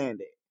plane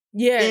landed.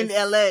 Yes. In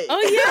LA.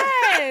 Oh,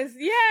 yes.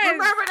 Yes.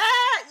 Remember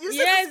that? You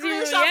sent the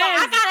screenshot.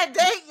 Yes. I got a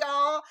date,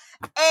 y'all.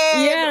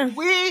 And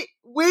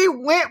we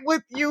went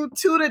with you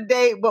to the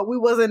date, but we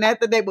wasn't at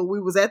the date, but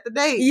we was at the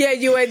date. Yeah,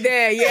 you were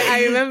there. Yeah,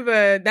 I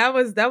remember. That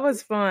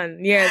was fun.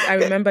 Yes, I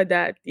remember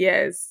that.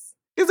 Yes.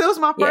 Because it was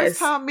my first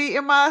time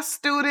meeting my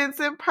students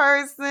in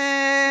person.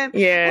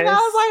 Yes. And I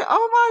was like,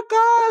 oh my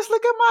gosh,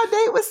 look at my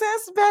date with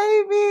Sense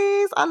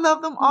Babies. I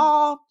love them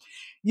all.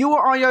 You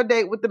were on your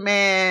date with the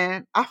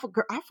man. I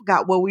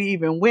forgot where we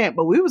even went,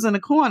 but we was in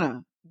the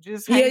corner.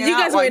 Just hanging out. You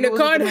guys were in the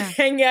corner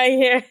hanging out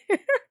here.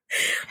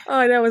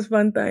 Oh, that was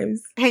fun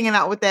times. Hanging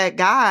out with that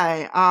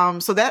guy.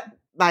 So that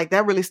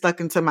really stuck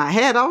into my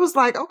head. I was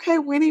like, okay,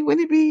 Winnie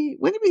be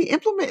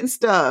implementing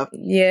stuff.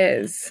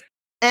 Yes.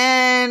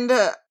 And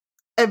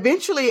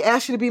eventually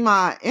asked you to be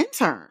my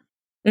intern.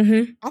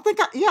 Mm-hmm. I think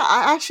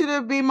I asked you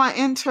to be my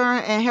intern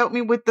and help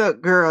me with the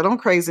them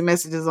crazy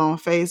messages on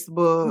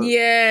Facebook.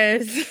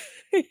 Yes.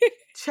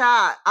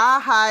 Chat.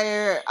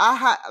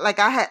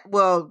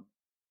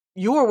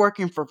 You were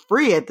working for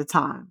free at the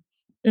time.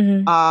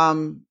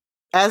 Mm-hmm.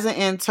 As an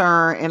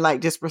intern and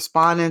like just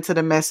responding to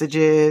the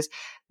messages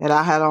that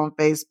I had on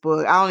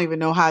Facebook. I don't even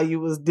know how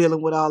you was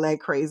dealing with all that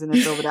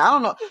craziness over there. I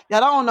don't know.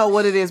 Y'all don't know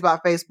what it is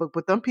about Facebook,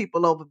 but them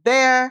people over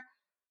there,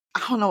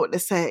 I don't know what to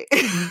say.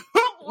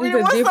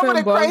 What's some of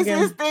the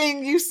craziest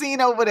thing you've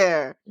seen over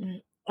there?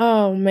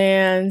 Oh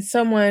man,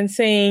 someone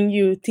saying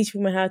you teach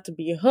women how to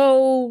be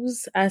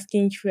hoes,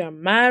 asking if you are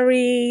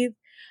married.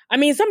 I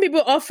mean, some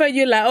people offer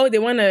you like, oh, they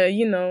want to,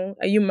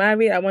 are you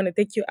married? I want to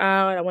take you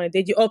out. I want to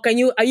date you. Oh,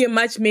 are you a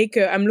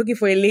matchmaker? I'm looking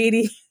for a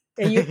lady.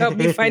 Can you help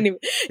me find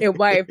a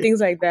wife?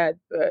 Things like that.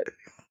 But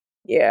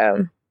yeah.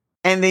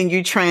 And then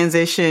you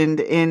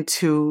transitioned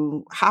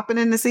into hopping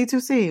into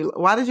C2C.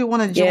 Why did you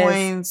want to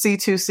join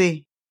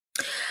C2C?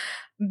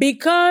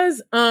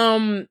 Because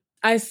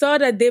I saw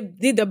that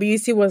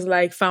DWC was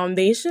like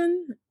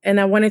foundation, and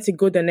I wanted to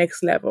go the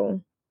next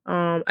level.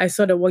 I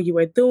saw the work you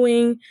were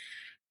doing,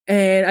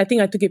 and I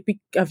think I took a peek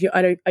of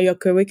your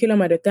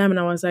curriculum at the time, and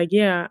I was like,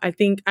 yeah, I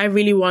think I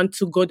really want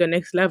to go the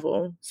next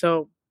level.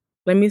 So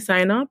let me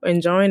sign up and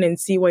join and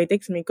see where it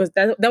takes me. Because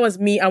that was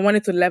me. I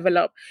wanted to level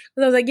up.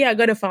 Because I was like, yeah, I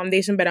got a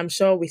foundation, but I'm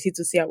sure with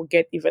C2C I will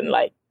get even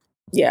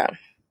yeah.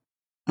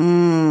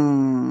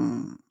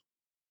 And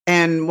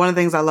one of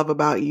the things I love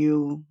about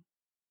you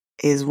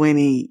is,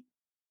 Winnie,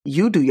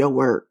 you do your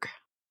work.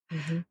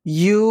 Mm-hmm.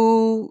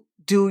 You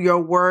do your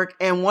work.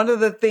 And one of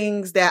the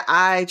things that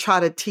I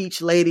try to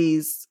teach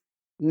ladies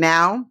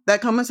now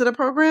that come into the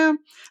program,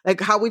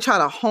 like how we try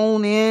to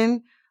hone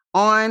in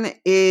on,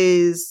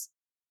 is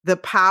the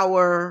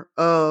power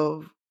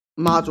of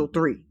Module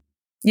 3.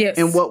 Yes.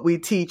 And what we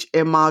teach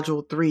in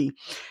Module 3.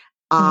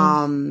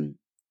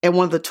 And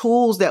one of the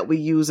tools that we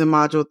use in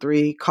Module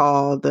 3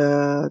 called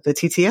the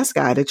TTS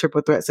Guide, the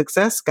Triple Threat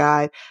Success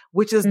Guide,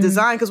 which is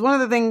designed, because one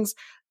of the things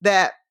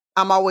that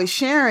I'm always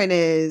sharing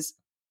is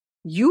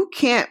you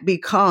can't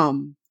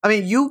become,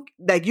 you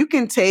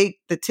can take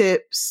the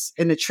tips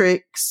and the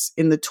tricks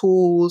and the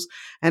tools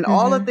and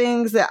all the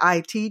things that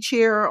I teach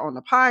here on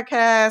the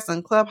podcast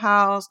and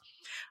Clubhouse,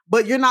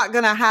 but you're not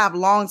going to have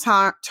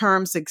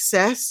long-term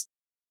success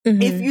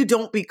if you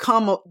don't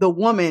become the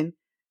woman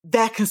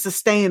that can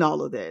sustain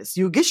all of this.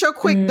 You get your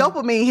quick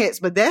dopamine hits,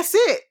 but that's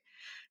it.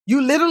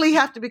 You literally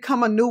have to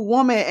become a new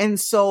woman. And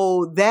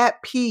so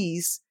that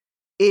piece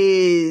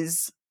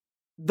is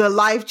the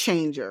life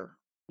changer,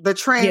 the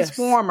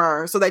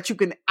transformer, so that you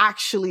can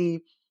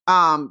actually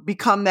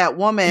become that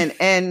woman.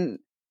 And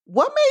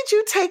what made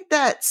you take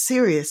that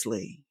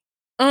seriously?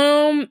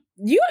 You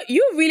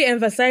really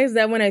emphasized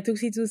that when I took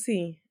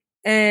C2C.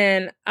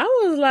 And I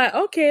was like,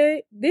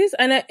 okay,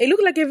 it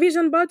looked like a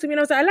vision board to me. And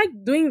I was like, I like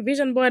doing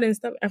vision board and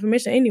stuff,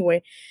 affirmation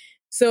anyway.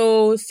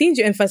 So since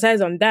you emphasize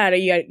on that,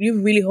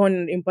 you really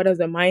hone the importance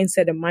of the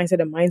mindset.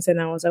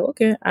 And I was like,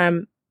 okay,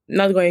 I'm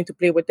not going to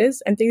play with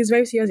this and take this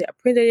very seriously. I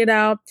printed it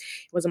out.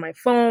 It was on my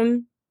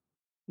phone,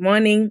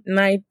 morning,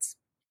 night,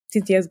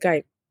 TTS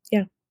guide.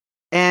 Yeah.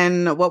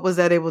 And what was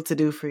that able to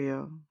do for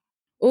you?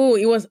 Oh,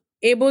 it was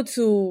able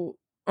to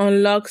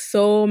unlock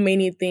so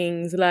many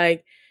things.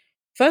 Like,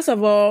 first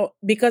of all,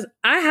 because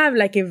I have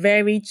like a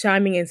very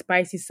charming and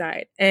spicy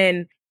side.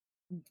 And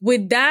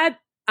with that,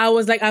 I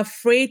was like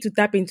afraid to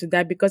tap into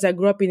that because I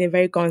grew up in a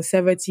very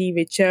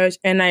conservative church.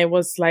 And I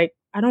was like,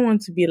 I don't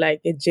want to be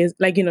like the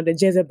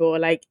Jezebel.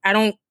 Like, I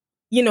don't,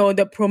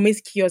 the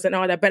promiscuous and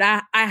all that. But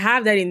I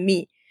have that in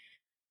me.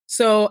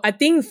 So I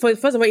think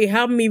first of all, it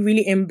helped me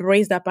really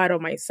embrace that part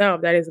of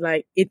myself that is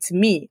like, it's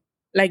me.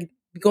 Like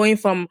going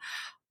from,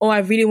 oh, I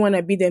really want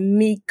to be the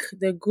meek,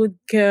 the good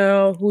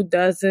girl who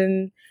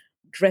doesn't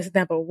dress a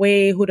type of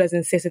way, who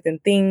doesn't say certain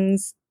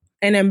things,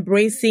 and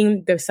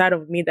embracing the side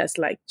of me that's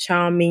like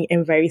charming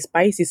and very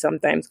spicy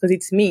sometimes because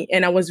it's me.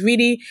 And I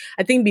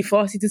think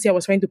before C2C, I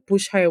was trying to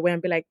push her away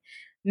and be like,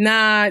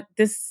 nah,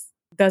 this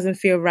doesn't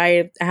feel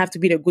right. I have to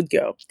be the good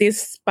girl.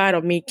 This part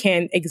of me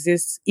can't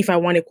exist if I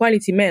want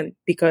equality men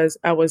because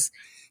if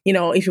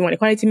you want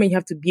equality men, you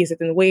have to be a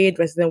certain way,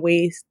 dress a certain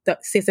way,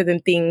 say certain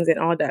things and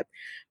all that.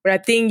 But I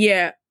think,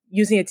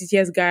 using a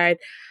TTS guide,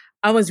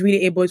 I was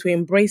really able to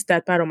embrace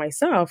that part of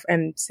myself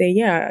and say,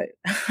 yeah,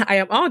 I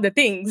am all the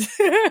things.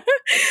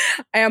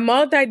 I am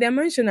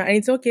multidimensional and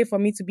it's okay for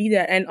me to be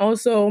that. And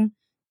also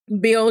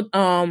build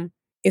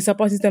a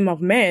support system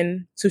of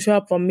men to show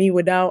up for me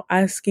without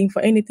asking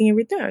for anything in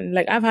return.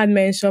 Like I've had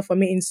men show up for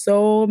me in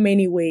so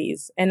many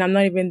ways and I'm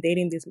not even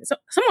dating this man. So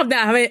some of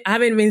that I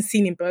haven't even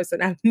seen in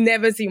person. I've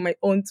never seen my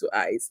own two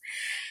eyes.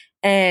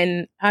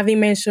 And having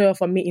men show up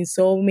for me in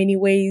so many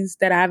ways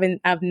that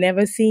I've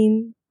never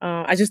seen.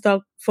 I just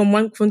thought from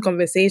one phone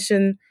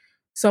conversation,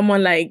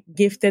 someone like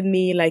gifted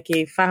me like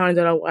a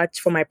 $500 watch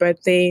for my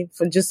birthday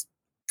for just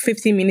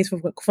 15 minutes for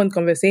phone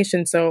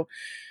conversation. So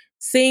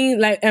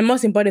seeing like a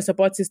most important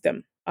support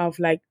system of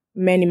like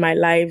men in my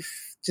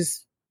life,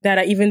 just that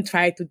I even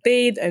tried to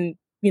date and,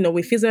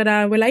 we fizzled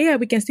out. We're like, yeah,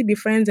 we can still be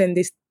friends. And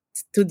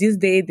to this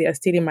day, they are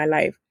still in my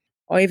life.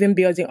 Or even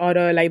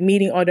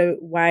meeting other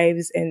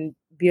wives and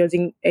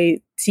building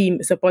a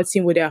support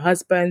team with their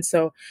husbands.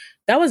 So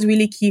that was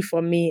really key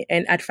for me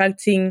and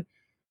attracting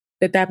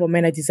the type of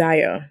men I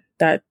desire.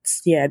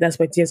 That's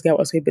what TS Guy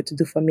was able to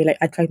do for me, like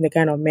attracting the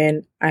kind of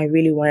men I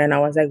really want. And I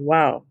was like,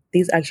 wow,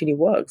 this actually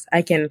works.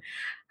 I can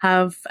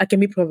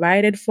be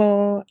provided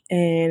for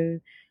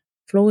and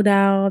flowed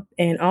out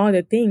and all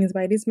the things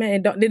by this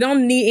man. They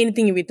don't need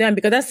anything in return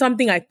because that's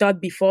something I thought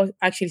before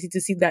actually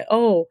to see that,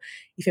 oh,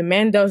 if a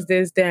man does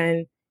this,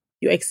 then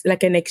you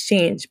like an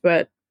exchange.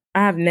 But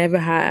I have never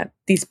had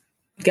these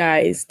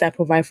guys that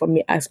provide for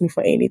me ask me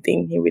for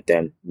anything in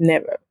return.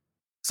 Never.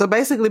 So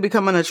basically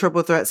becoming a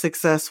triple threat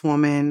success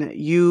woman,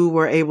 you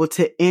were able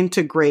to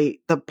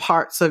integrate the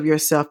parts of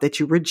yourself that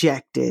you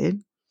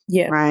rejected.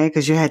 Yeah. Right?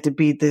 Because you had to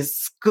be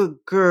this good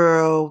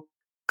girl,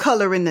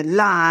 coloring the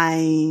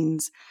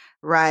lines,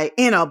 right?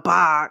 In a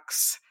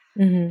box.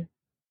 Mm-hmm.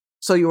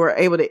 So you were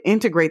able to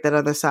integrate that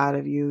other side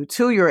of you.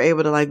 2, you were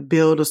able to like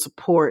build a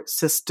support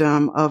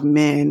system of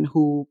men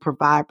who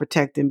provide,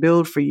 protect, and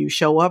build for you,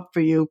 show up for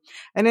you.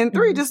 And then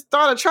 3, just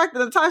start attracting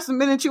the types of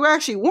men that you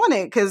actually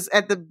wanted. Because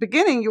at the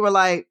beginning, you were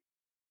like,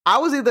 I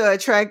was either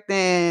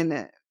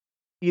attracting,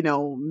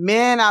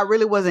 men I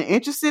really wasn't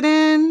interested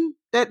in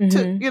that,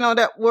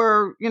 that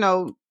were,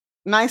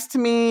 nice to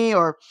me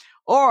or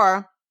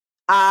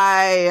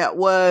I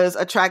was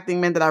attracting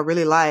men that I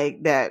really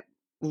liked that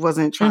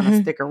wasn't trying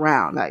to stick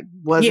around, like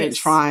wasn't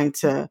trying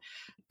to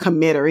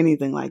commit or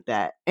anything like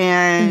that.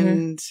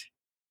 And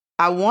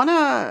I want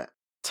to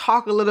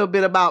talk a little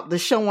bit about the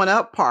showing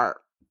up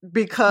part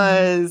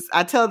because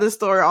I tell this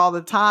story all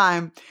the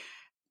time.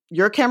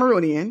 You're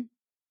Cameroonian.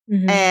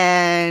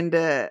 And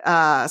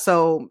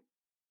so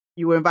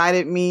you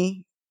invited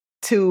me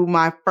to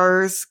my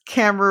first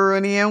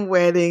Cameroonian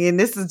wedding. And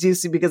this is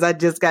juicy because I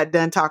just got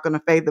done talking to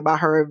Faith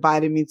about her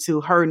inviting me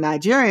to her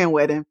Nigerian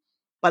wedding.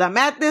 But I'm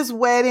at this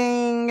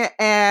wedding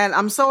and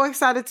I'm so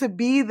excited to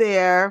be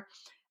there.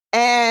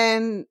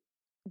 And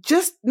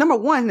just number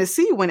one, to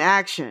see you in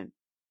action,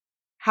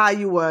 how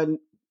you were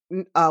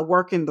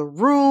working the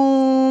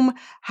room,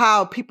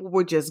 how people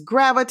were just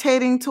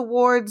gravitating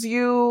towards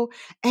you.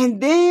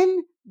 And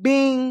then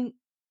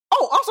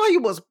also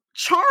you was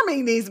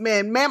charming these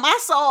men, ma'am. I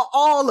saw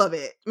all of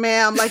it,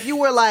 ma'am. Like you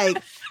were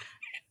like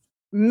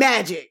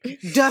magic,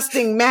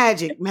 dusting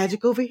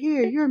magic over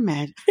here. You're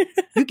magic.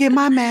 You get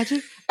my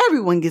magic.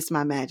 Everyone gets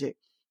my magic.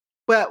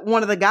 But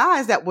one of the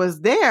guys that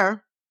was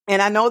there, and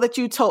I know that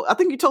I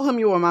think you told him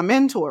you were my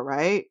mentor,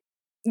 right?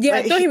 Yeah,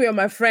 I thought he was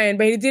my friend,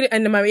 but he didn't.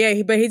 And but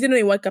he didn't know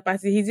in what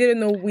capacity. He didn't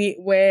know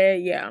where.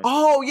 Yeah.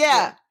 Oh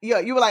yeah.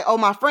 You were like, oh,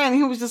 my friend.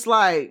 He was just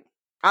like,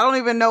 I don't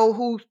even know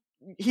who.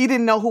 He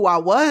didn't know who I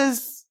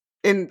was,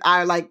 and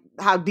I like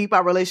how deep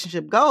our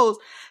relationship goes.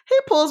 He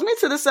pulls me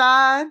to the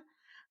side.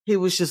 He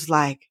was just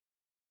like,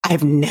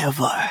 I've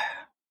never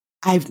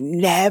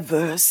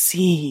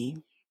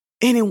seen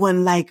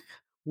anyone like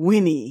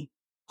Winnie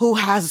who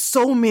has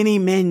so many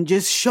men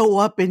just show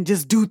up and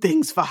just do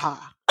things for her.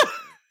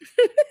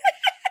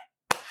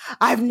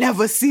 I've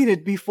never seen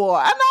it before.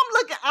 And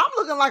I'm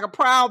looking like a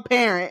proud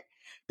parent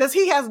because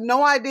he has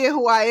no idea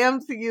who I am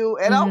to you.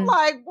 And I'm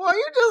like, boy,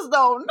 you just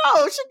don't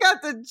know. She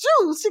got the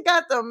juice. She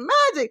got the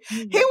magic.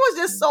 He was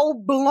just so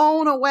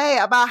blown away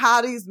about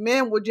how these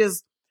men were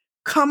just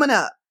coming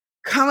up,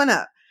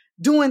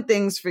 doing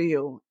things for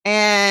you.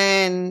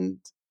 And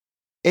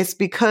it's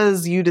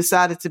because you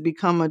decided to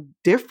become a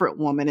different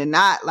woman and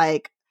not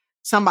like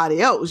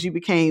somebody else. You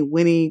became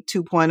Winnie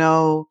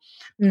 2.0,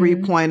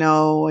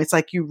 3.0. It's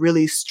like you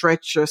really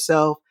stretch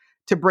yourself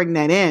to bring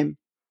that in.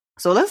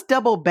 So let's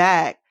double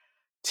back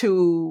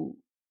to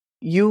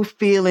you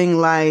feeling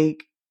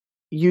like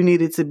you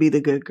needed to be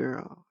the good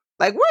girl.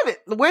 Like,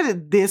 where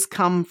did this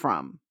come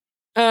from?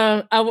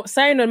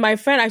 Sorry, no, my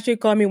friend actually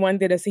called me one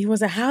day to say, he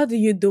was like, how do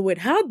you do it?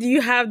 How do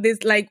you have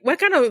this, like, what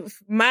kind of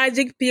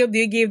magic pill do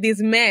you give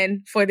these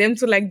men for them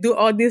to like do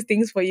all these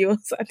things for you?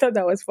 So I thought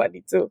that was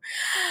funny too.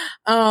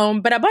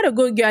 But about a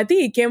good girl, I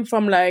think it came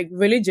from like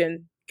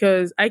religion,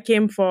 because I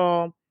came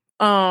from,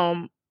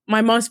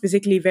 my mom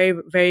specifically very,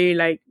 very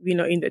like,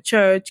 in the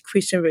church,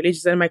 Christian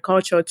religion, and my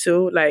culture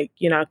too. Like,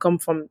 I'm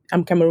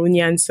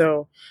Cameroonian,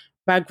 so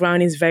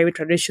background is very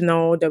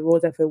traditional. The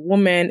roles of a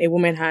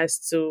woman has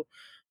to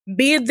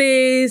be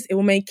this, a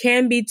woman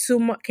can be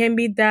can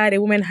be that,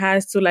 a woman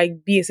has to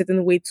like be a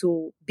certain way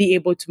to be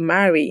able to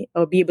marry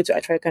or be able to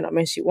attract the kind of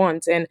man she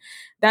wants. And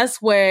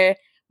that's where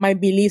my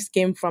beliefs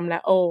came from.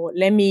 Like, oh,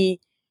 let me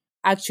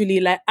actually,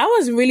 like, I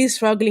was really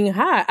struggling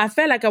hard. I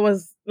felt like I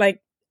was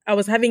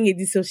having a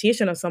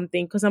dissociation or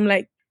something, because I'm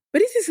like, but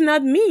this is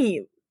not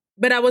me.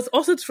 But I was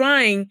also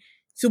trying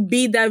to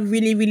be that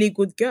really, really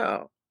good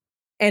girl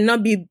and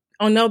not be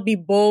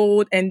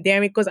bold and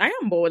daring, because I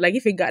am bold. Like,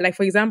 if it got, like,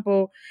 for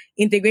example,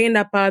 integrating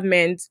the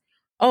apartment,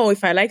 oh,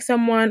 if I like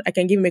someone, I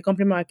can give him a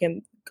compliment, I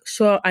can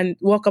show and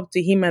walk up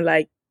to him and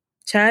like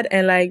chat,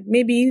 and like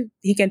maybe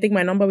he can take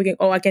my number,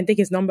 I can take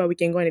his number, we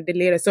can go on a date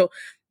later. So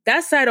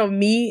that side of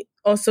me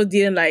also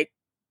didn't like,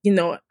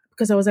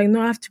 because I was like,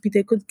 no, I have to be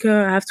the good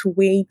girl, I have to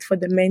wait for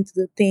the men to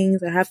do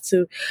things, I have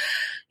to,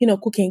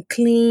 cook and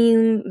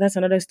clean. That's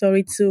another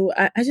story too.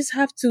 I just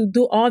have to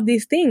do all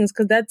these things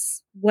because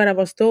that's what I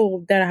was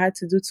told that I had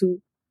to do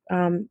to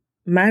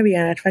marry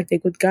and attract a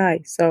good guy.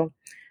 So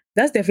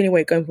that's definitely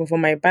where it comes from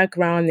my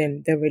background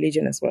and the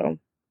religion as well.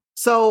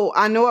 So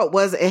I know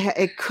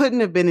it couldn't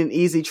have been an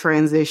easy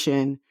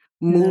transition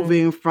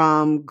moving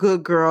from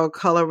good girl,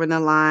 coloring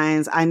the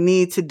lines. I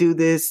need to do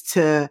this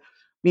to,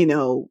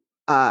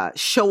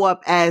 show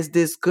up as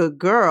this good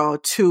girl,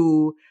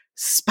 to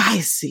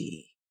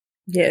spicy.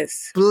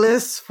 Yes.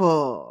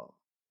 Blissful,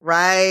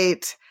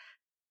 right?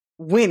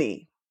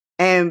 Winnie,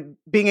 and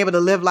being able to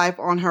live life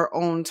on her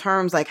own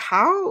terms. Like,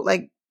 how,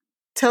 like,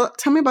 tell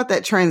me about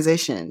that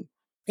transition.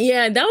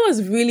 Yeah, that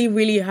was really,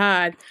 really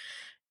hard.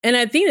 And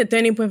I think the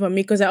turning point for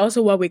me, because I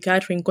also work with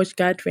Coach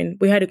Catherine,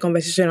 we had a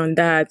conversation on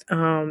that.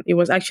 It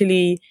was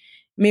actually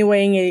me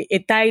wearing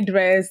a tight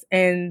dress,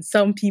 and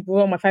some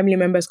people, my family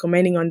members,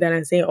 commenting on that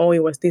and saying, oh,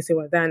 it was this, it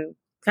was that. And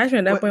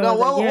Catherine at that point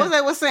what they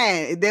were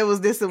saying? There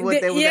was this and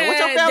what they was saying. What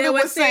your family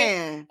was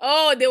saying?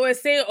 Oh, they were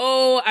saying,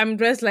 oh, I'm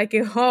dressed like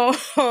a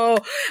hoe.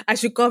 I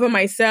should cover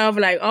myself.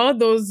 Like all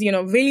those,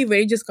 really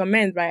religious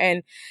comments, right?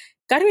 And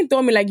Catherine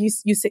told me, like,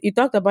 you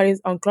talked about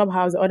it on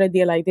Clubhouse the other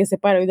day, like there's a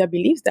part of you that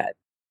believes that.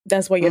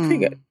 That's why you're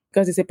triggered,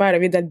 because it's a part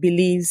of it that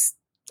believes,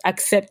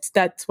 accepts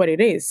that's what it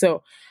is.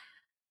 So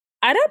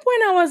at that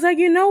point, I was like,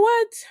 you know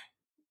what?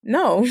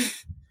 No,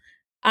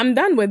 I'm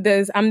done with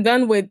this. I'm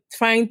done with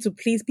trying to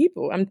please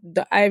people.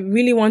 I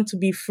really want to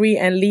be free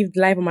and live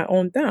life on my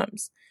own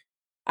terms.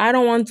 I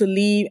don't want to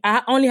live.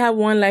 I only have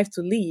one life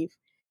to live.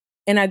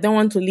 And I don't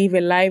want to live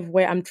a life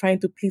where I'm trying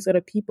to please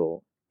other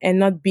people and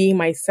not being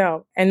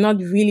myself and not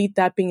really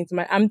tapping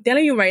into I'm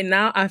telling you right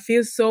now, I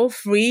feel so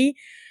free.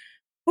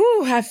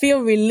 Ooh, I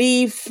feel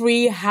relieved,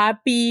 free,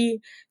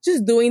 happy,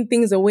 just doing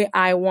things the way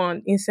I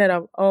want instead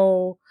of,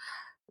 oh,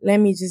 let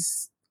me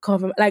just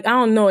cover, like, I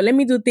don't know, let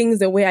me do things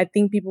the way I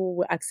think people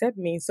will accept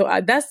me. So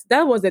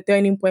that was the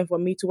turning point for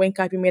me, to when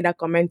Kathy made that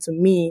comment to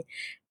me.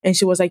 And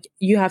she was like,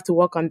 you have to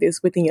work on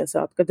this within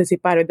yourself, because there's a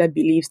part of that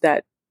believes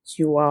that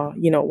you are,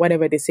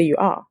 whatever they say you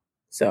are.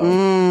 So,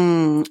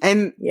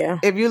 and yeah,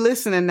 if you're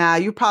listening now,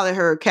 you probably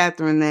heard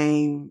Catherine's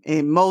name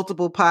in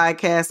multiple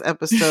podcast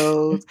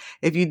episodes.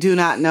 If you do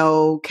not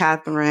know,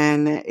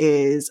 Catherine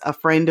is a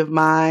friend of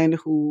mine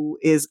who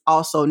is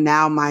also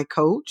now my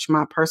coach,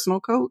 my personal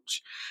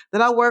coach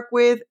that I work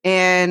with,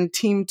 and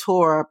Team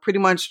Tour. Pretty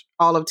much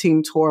all of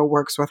Team Tour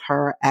works with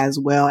her, as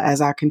well as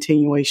our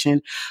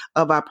continuation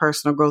of our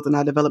personal growth and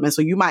our development.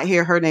 So you might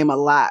hear her name a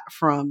lot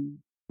from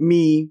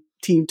me,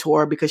 Team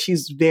Tour, because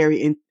she's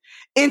very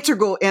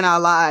integral in our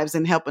lives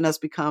and helping us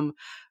become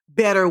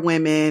better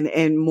women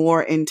and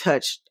more in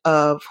touch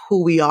of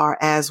who we are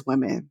as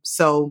women.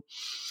 So,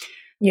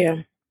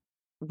 yeah,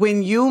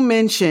 when you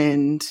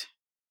mentioned,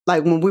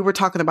 like, when we were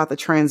talking about the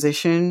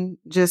transition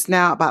just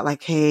now, about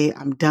like, hey,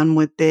 I'm done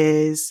with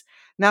this.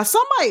 Now,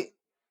 some might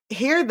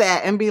hear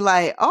that and be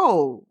like,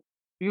 oh,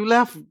 you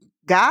left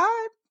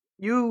God?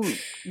 You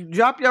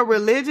drop your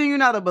religion? You're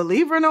not a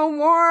believer no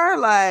more?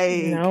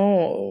 Like,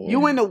 no,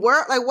 you in the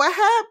world? Like, what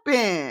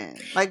happened?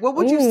 Like, what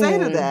would you say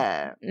to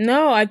that?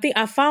 No, I think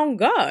I found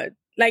God.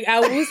 Like,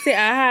 I would say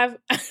I have,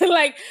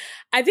 like,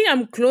 I think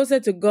I'm closer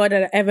to God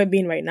than I've ever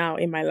been right now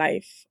in my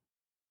life.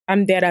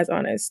 I'm dead as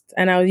honest.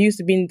 And I used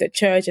to be in the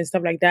church and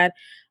stuff like that.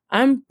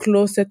 I'm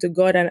closer to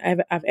God than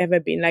I've ever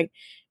been. Like,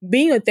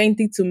 being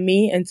authentic to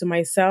me and to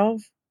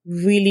myself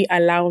really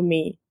allowed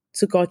me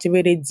to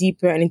cultivate a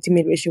deeper and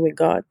intimate relationship with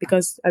God.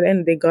 Because at the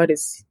end of the day, God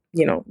is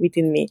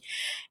within me.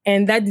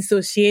 And that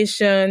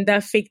dissociation,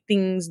 those fake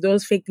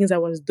things I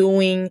was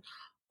doing,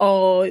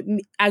 or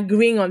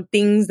agreeing on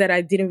things that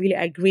I didn't really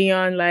agree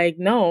on, like,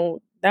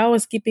 no, that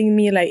was keeping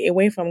me like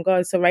away from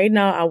God. So right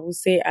now I would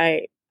say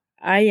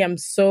I am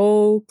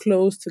so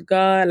close to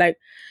God. Like,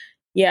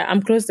 yeah,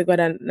 I'm close to God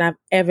than I've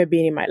ever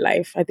been in my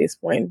life at this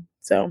point.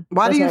 So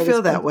Why do that's why you I feel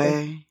always that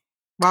confident. way?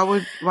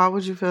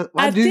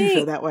 Why I do you feel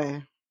think that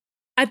way?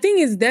 I think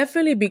it's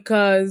definitely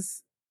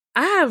because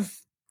I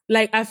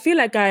feel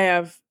like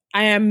I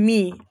am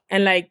me,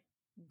 and like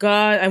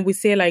God, and we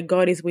say like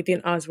God is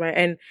within us, right?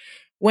 And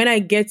when I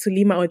get to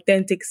live my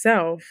authentic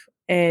self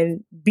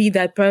and be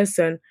that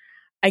person,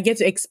 I get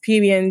to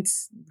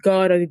experience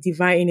God or the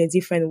divine in a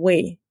different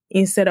way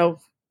instead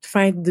of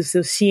trying to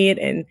dissociate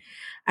and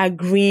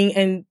agreeing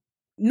and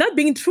not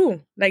being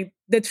true, like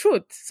the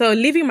truth. So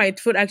living my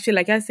truth, actually,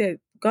 like I said,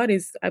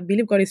 I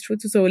believe God is true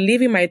too. So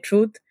living my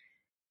truth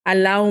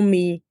allow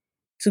me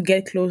to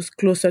get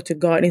closer to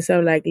God instead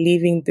of like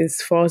living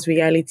this false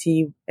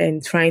reality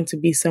and trying to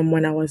be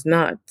someone I was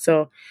not.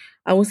 So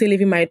I would say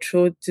living my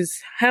truth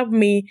just help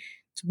me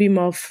to be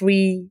more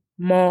free,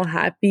 more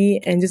happy,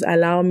 and just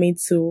allow me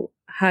to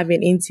have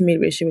an intimate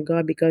relationship with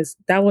God, because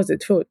that was the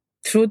truth.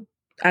 Truth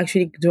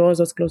actually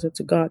draws us closer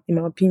to God, in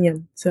my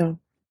opinion. So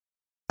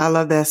I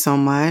love that so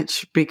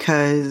much,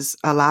 because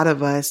a lot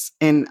of us,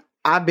 and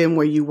I've been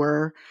where you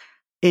were,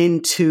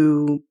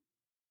 into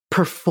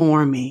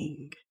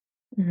performing.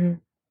 mm-hmm.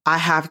 I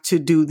have to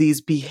do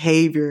these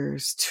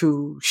behaviors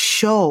to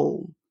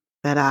show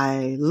that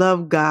I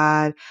love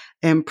God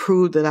and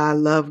prove that I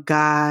love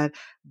God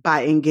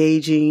by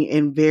engaging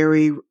in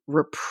very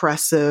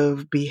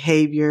repressive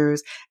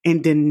behaviors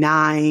and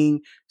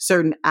denying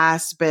certain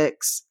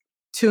aspects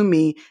to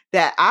me,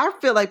 that I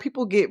feel like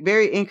people get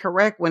very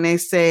incorrect when they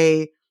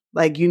say,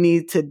 like, you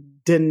need to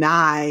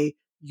deny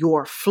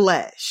your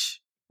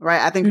flesh,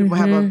 right? I think people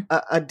have Mm-hmm.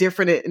 a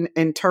different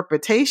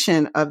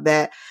interpretation of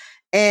that.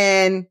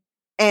 And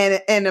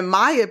in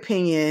my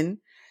opinion,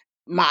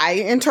 my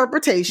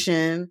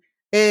interpretation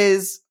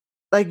is,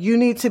 like, you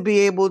need to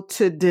be able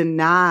to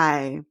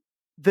deny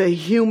the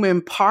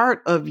human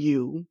part of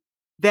you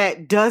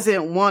that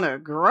doesn't want to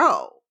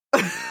grow.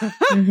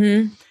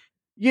 Mm-hmm.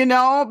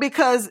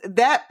 Because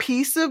that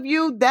piece of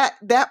you,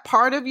 that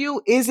part of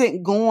you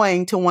isn't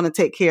going to want to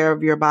take care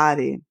of your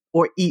body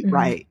or eat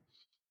Mm-hmm.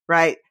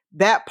 right?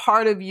 That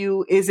part of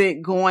you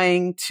isn't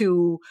going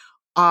to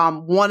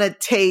want to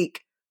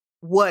take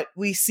what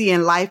we see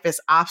in life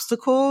as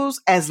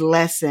obstacles as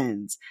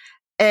lessons.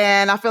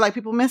 And I feel like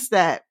people miss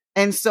that.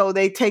 And so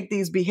they take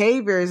these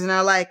behaviors and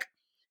they're like,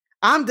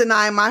 I'm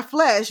denying my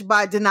flesh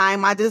by denying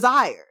my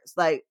desires.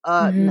 Like,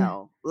 Mm-hmm.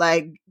 no,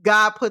 like,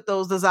 God put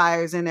those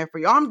desires in there for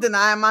you. I'm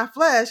denying my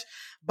flesh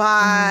Mm-hmm.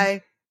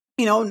 by,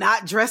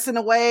 not dressing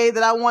the way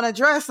that I want to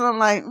dress. And I'm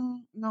like,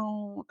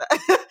 no,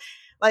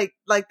 like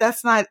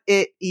that's not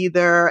it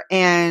either.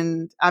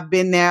 And I've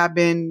been there. I've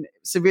been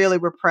severely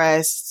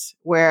repressed,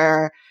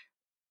 where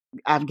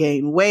I've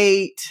gained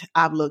weight.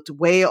 I've looked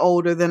way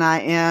older than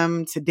I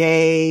am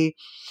today.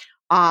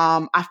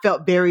 I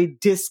felt very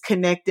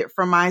disconnected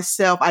from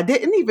myself. I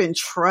didn't even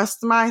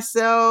trust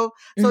myself.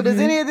 So does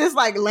any Mm-hmm. of this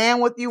like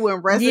land with you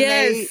and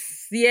resonate?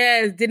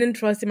 Yes, didn't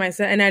trust in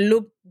myself, and I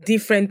looked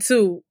different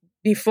too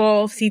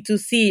before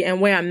C2C, and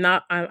where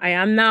I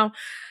am now.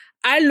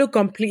 I look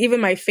complete. Even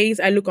my face,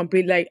 I look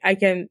complete. Like, I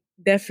can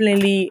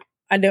definitely,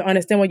 I don't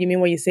understand what you mean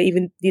when you say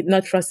even did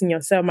not trust in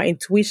yourself. My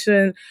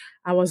intuition,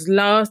 I was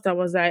lost. I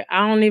was like,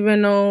 I don't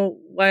even know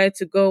where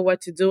to go,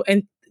 what to do.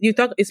 And you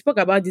spoke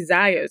about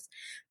desires.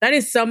 That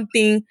is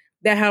something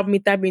that helped me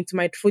tap into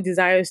my true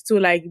desires too.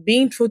 Like,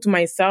 being true to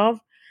myself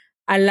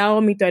allow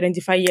me to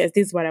identify, yes,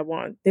 this is what I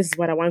want. This is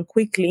what I want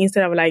quickly,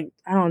 instead of like,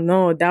 I don't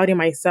know, doubting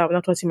myself,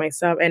 not trusting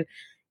myself. And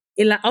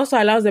it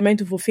also allows the men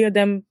to fulfill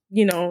them,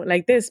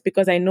 like this,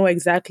 because I know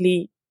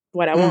exactly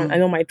what I want. I Mm.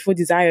 know my true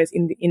desires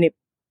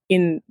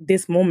in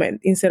this moment,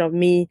 instead of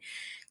me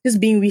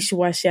just being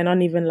wishy-washy and not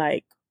even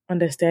like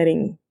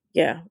understanding,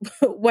 yeah,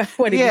 what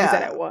it is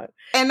that I Yeah. want.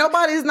 And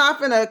nobody's not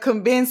going to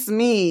convince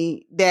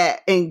me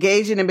that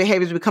engaging in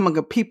behaviors, becoming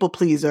a people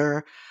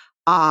pleaser,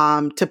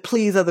 to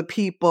please other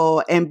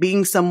people and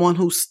being someone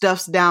who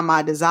stuffs down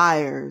my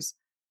desires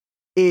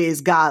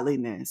is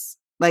godliness.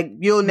 Like,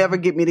 you'll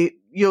never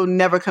you'll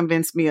never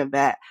convince me of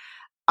that.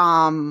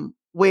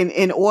 When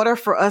in order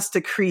for us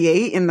to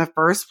create in the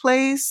first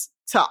place,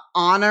 to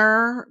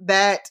honor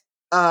that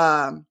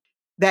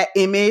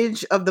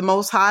image of the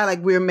Most High,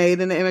 like, we're made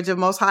in the image of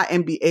Most High,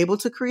 and be able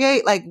to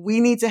create, like, we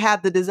need to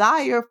have the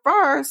desire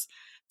first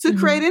to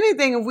create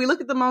anything. If we look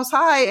at the Most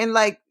High and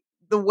like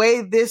the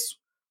way this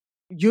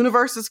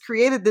universe is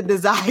created, the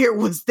desire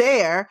was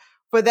there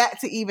for that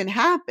to even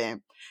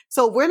happen.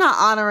 So we're not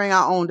honoring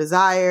our own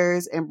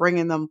desires and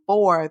bringing them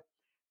forth.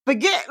 We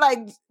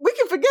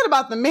can forget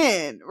about the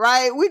men,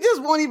 right? We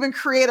just won't even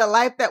create a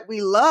life that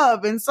we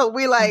love. And so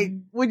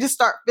we just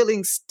start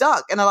feeling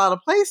stuck in a lot of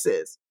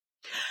places.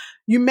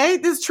 You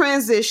made this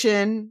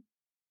transition.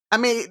 I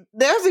mean,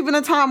 there's even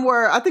a time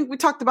where I think we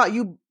talked about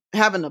you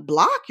having to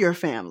block your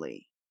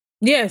family.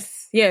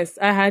 Yes,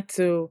 I had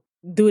to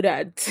do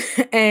that.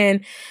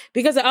 And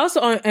because I also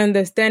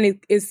understand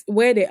it is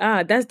where they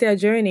are. That's their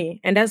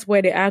journey, and that's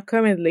where they are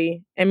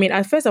currently. I mean,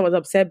 at first I was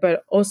upset,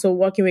 but also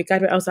working with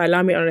Catherine also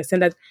allowed me to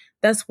understand that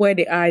that's where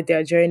they are,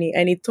 their journey,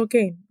 and it's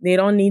okay. They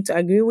don't need to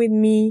agree with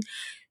me.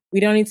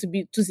 We don't need to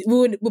be.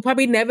 We'll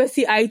probably never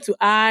see eye to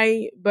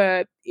eye,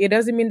 but it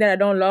doesn't mean that I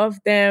don't love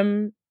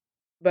them.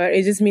 But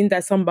it just means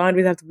that some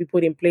boundaries have to be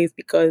put in place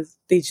because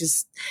they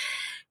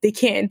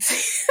can't.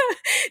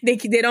 They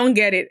don't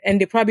get it, and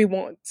they probably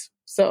won't.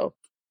 So,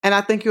 and I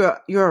think you're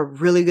a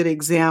really good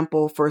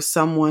example for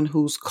someone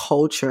whose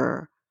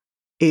culture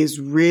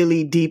is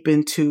really deep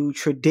into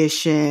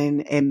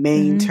tradition and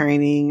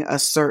maintaining a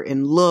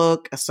certain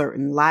look, a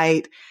certain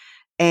light,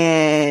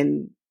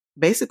 and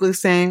basically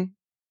saying,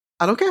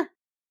 I don't care.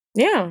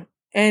 Yeah.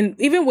 And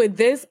even with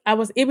this, I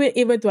was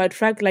able to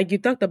attract, like you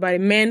talked about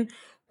it, men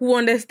who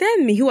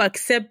understand me, who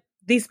accept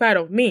this part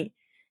of me.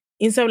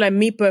 Instead of like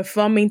me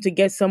performing to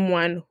get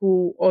someone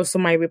who also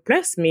might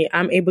replace me,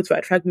 I'm able to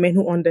attract men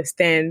who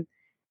understand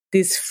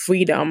this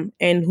freedom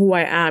and who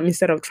I am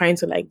instead of trying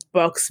to like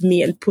box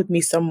me and put me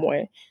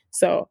somewhere.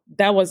 So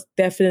that was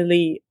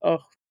definitely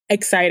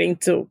exciting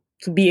to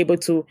be able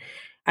to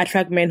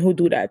attract men who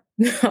do that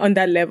on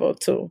that level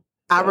too.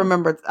 So. I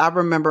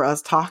remember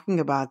us talking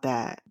about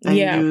that and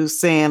Yeah. you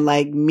saying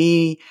like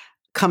me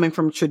coming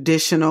from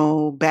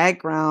traditional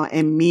background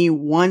and me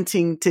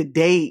wanting to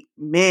date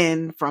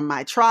men from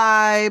my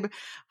tribe,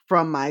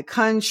 from my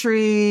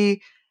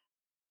country,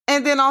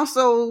 and then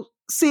also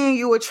seeing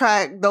you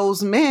attract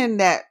those men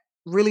that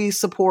really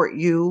support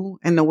you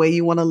and the way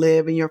you want to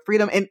live and your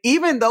freedom. And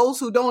even those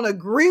who don't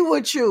agree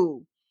with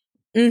you,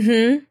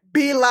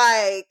 be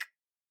like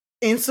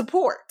in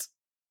support.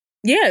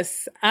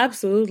 Yes,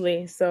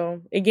 absolutely.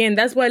 So again,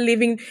 that's why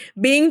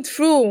being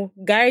true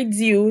guides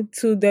you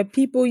to the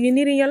people you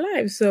need in your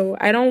life. So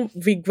I don't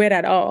regret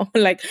at all.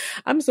 Like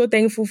I'm so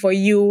thankful for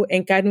you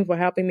and Kadun for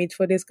helping me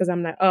for this because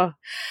I'm like, oh,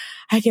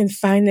 I can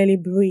finally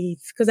breathe.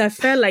 Because I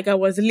felt like I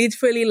was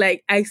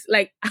literally I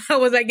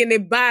was like in a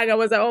bag. I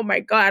was like, oh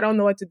my God, I don't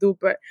know what to do.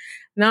 But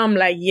now I'm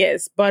like,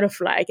 yes,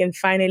 butterfly. I can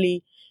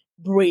finally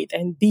breathe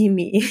and be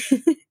me.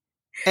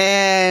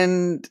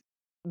 And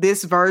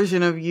this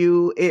version of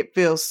you, it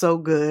feels so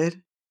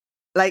good.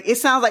 Like it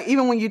sounds like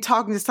even when you're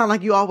talking, it sounds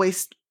like you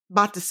always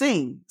about to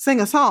sing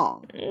a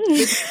song.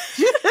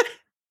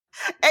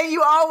 And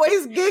you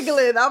always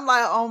giggling. I'm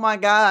like, oh my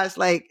gosh.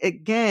 Like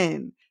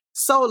again,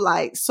 so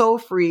light, so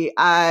free.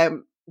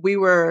 We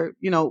were,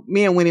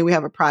 me and Winnie, we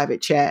have a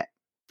private chat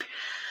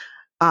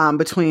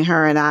between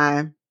her and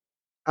I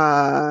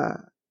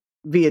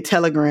via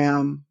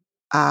Telegram.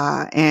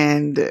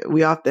 And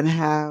we often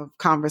have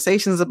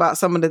conversations about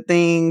some of the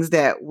things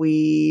that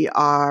we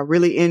are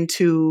really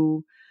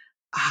into,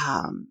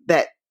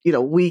 that,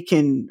 we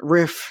can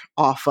riff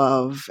off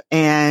of.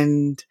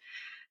 And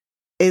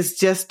it's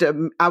just,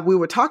 we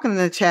were talking in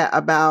the chat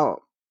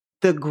about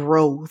the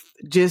growth,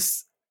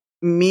 just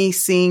me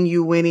seeing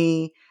you,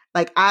 Winnie.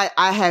 Like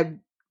I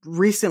had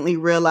recently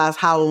realized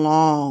how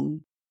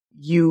long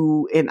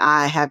you and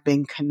I have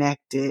been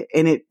connected.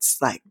 And it's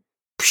like,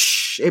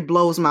 it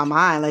blows my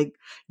mind. Like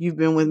you've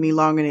been with me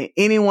longer than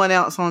anyone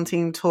else on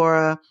Team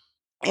Torah.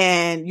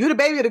 And you're the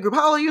baby of the group.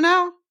 How old are you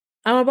now?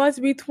 I'm about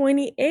to be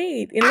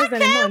 28 in less than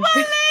a month. I can't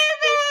believe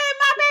it,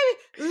 my baby.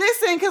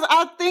 Listen, because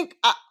I think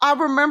I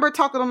remember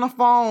talking on the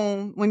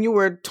phone when you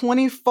were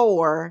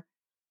 24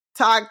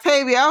 to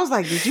Octavia. I was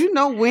like, did you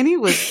know Winnie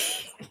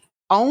was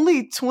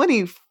only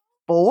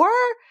 24?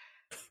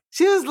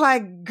 She was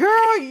like,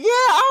 girl, yeah.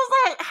 I was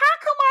like, how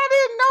come I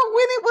didn't know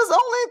Winnie was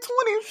only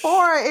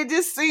 24? It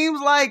just seems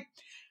like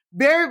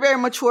very, very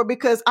mature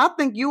because I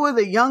think you were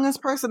the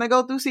youngest person to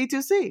go through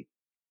C2C.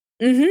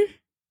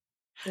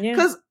 Yeah.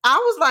 Because I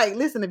was like,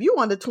 listen, if you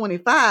under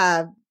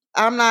 25,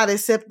 I'm not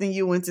accepting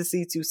you into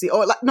C2C.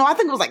 Or no, I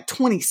think it was like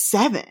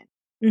 27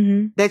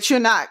 that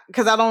you're not,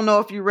 because I don't know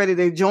if you're ready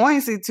to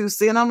join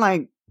C2C. And I'm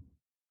like,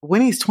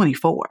 Winnie's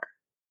 24.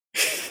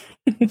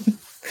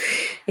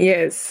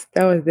 Yes,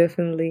 that was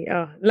definitely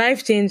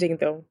life changing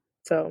though.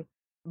 So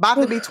about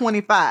to be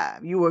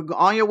 25. You were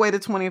on your way to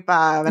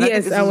 25. And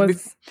yes, I think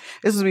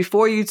this was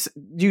before you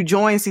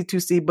joined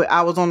C2C, but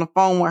I was on the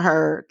phone with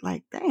her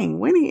like, dang,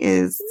 Winnie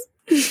is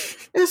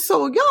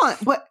so young.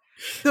 But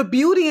the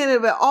beauty in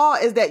it all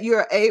is that you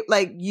are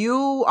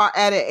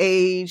at an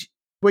age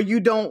where you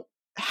don't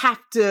have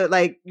to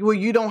where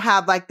you don't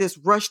have like this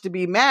rush to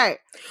be married.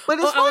 But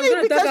it's funny I was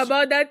going to talk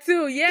about that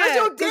too. Yeah, because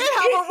you did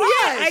have a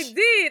rush.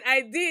 Yeah,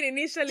 I did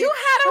initially. You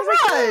had a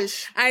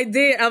rush. I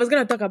did. I was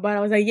going to talk about it. I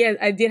was like, yes,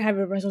 I did have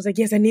a rush. I was like,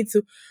 yes, I need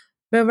to.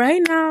 But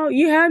right now,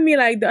 you have me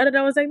like the other day.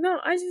 I was like, no,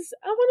 I'm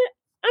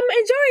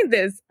enjoying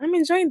this. I'm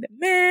enjoying the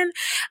man.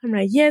 I'm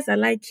like, yes, I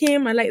like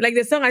him. I like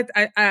the song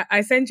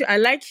I sent you. I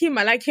like him.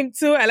 I like him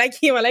too. I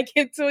like him. I like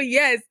him too.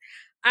 Yes,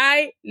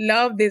 I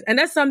love this. And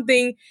that's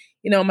something,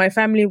 my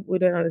family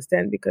wouldn't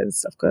understand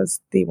because, of course,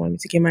 they want me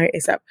to get married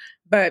ASAP.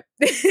 But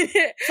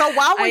so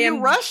why were you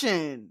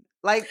rushing?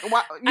 Like,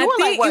 why, you I were like,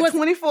 think it what, was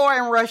 24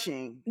 and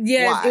rushing?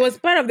 yes, Why? it was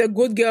part of the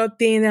good girl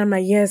thing. And I'm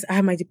like, yes, I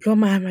have my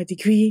diploma, I have my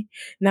degree.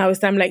 Now it's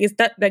time, like, it's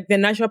that like the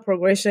natural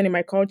progression in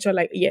my culture.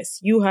 Like, yes,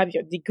 you have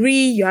your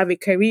degree, you have a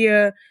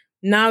career.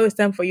 Now it's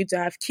time for you to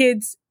have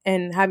kids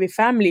and have a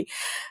family.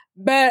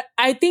 But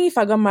I think if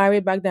I got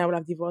married back then, I would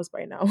have divorced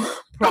by now.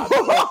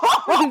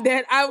 Probably.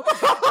 Then I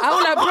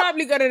would have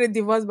probably gotten a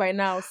divorce by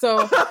now.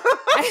 So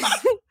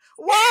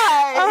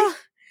Why?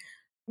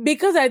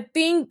 because I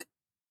think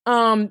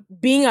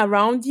being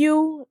around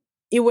you,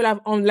 it would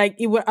have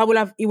I would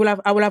have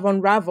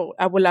unraveled.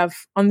 I would have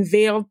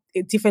unveiled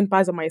different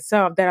parts of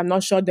myself that I'm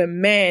not sure the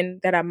men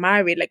that I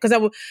married, like,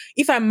 because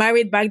if I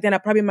married back then, I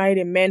probably married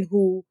a man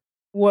who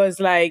was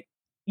like,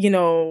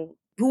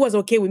 who was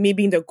okay with me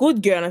being the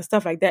good girl and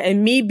stuff like that.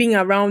 And me being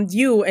around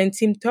you and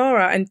Tim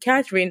Tora and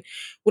Catherine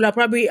would have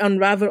probably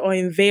unraveled or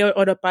unveiled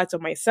other parts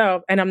of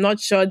myself. And I'm not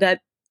sure that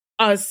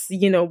us,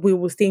 we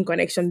will stay in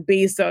connection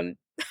based on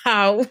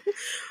how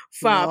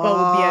far apart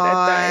we'll be at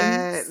that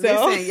time. Lord.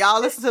 So Listen,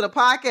 y'all listen to the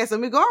podcast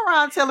and we go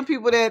around telling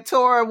people that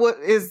Tora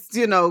is,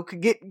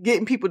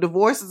 getting people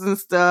divorces and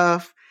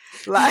stuff.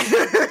 Like,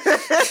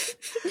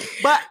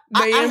 but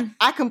yeah.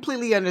 I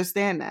completely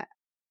understand that.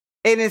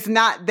 And it's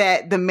not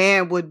that the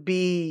man would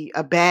be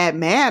a bad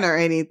man or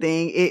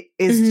anything. It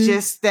is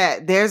just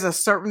that there's a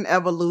certain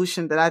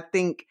evolution that I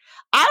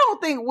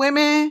don't think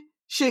women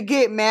should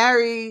get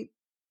married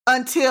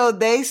until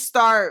they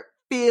start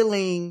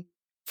feeling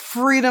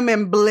freedom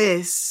and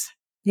bliss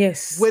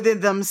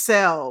within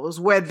themselves,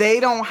 where they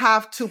don't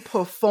have to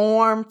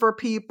perform for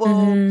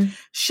people,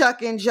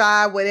 shuck and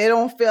jive, where they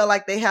don't feel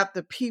like they have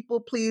to people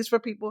please for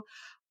people.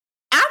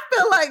 I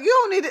feel like you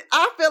don't need it.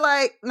 I feel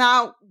like,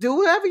 now do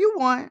whatever you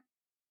want.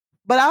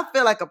 But I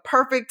feel like a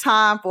perfect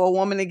time for a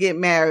woman to get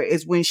married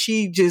is when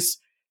she just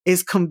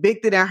is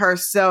convicted in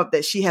herself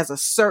that she has a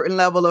certain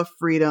level of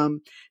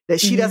freedom, that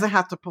she doesn't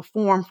have to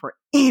perform for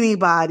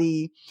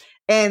anybody,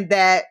 and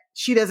that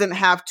she doesn't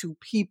have to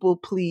people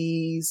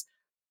please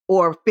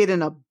or fit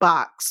in a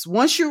box.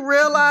 Once you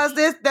realize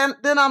this, then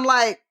I'm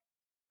like,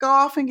 go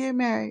off and get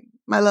married,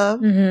 my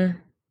love.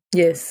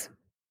 Yes.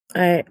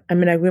 I'm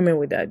in agreement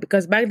with that,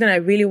 because back then I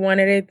really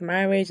wanted it,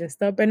 marriage and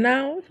stuff, but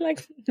now,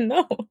 like,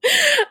 no,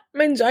 I'm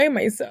enjoying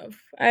myself.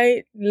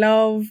 I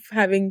love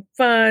having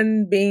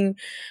fun, being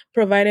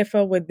provided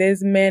for with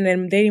this men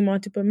and dating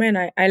multiple men.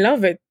 I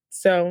love it.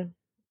 So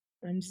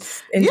I'm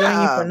just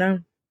enjoying it for now.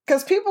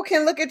 Because people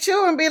can look at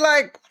you and be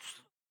like,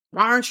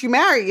 why aren't you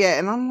married yet?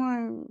 And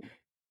I'm like,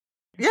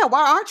 yeah,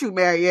 why aren't you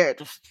married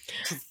yet?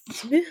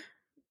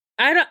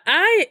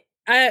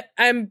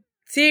 I'm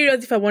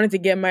serious. If I wanted to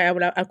get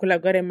married, I could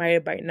have gotten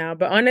married by now.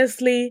 But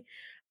honestly,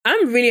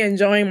 I'm really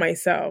enjoying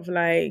myself.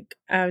 Like,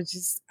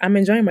 I'm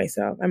enjoying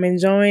myself. I'm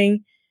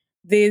enjoying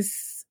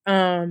this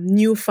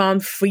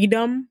newfound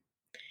freedom.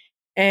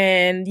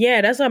 And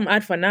yeah, that's what I'm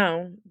at for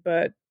now.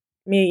 But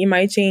it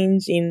might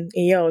change in a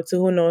year or two,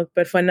 who knows?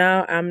 But for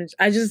now,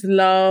 I just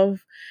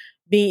love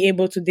being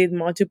able to date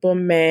multiple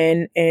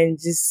men and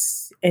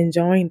just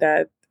enjoying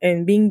that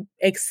and being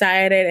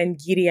excited and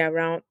giddy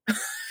around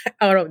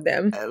all of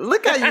them.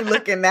 Look how you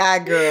looking now,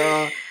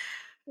 girl.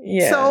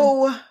 Yeah.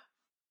 So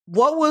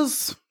what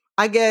was,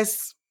 I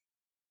guess,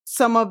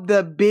 some of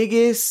the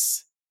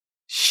biggest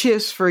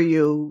shifts for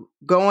you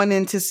going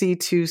into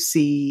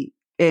C2C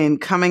and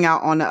coming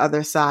out on the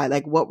other side?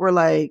 Like, what were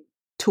like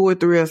 2 or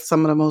 3 of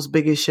some of the most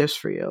biggest shifts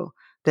for you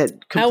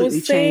that completely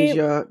changed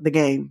the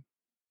game?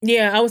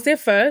 Yeah, I would say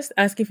first,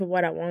 asking for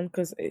what I want,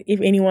 because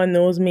if anyone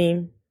knows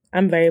me,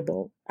 I'm very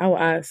bold. I will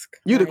ask.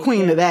 You're the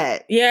queen of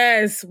that.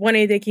 Yes, when are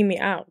you taking me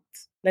out?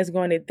 Let's go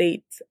on a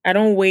date. I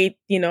don't wait,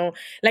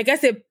 like I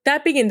said,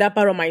 tapping in that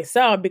part of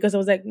myself, because I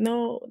was like,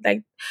 no,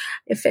 like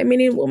a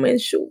feminine woman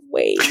should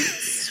wait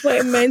for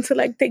a man to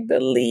like take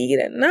the lead.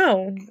 And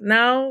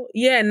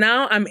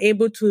now I'm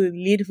able to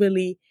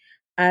literally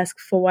ask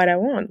for what I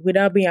want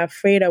without being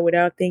afraid or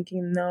without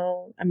thinking,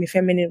 no, I'm a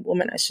feminine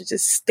woman, I should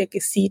just take a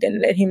seat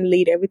and let him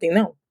lead everything.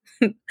 No,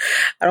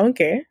 I don't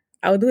care.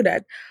 I'll do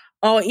that.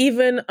 Or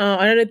even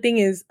another thing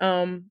is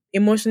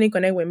emotionally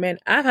connect with men.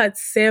 I've had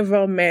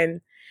several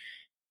men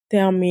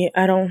tell me,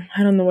 I don't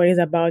know what it is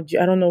about you.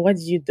 I don't know, what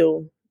did you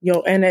do?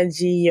 Your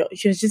energy,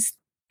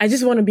 I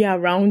just want to be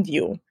around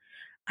you.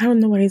 I don't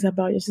know what it's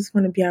about. I just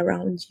want to be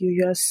around you.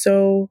 You're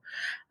so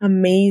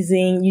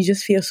amazing. You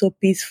just feel so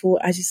peaceful.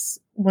 I just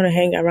want to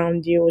hang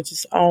around you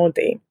just all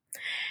day.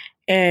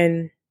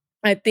 And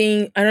I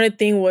think another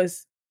thing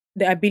was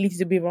the ability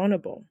to be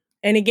vulnerable.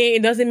 And again,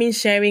 it doesn't mean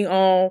sharing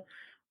all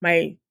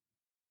my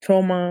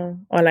trauma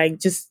or like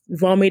just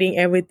vomiting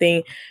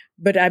everything,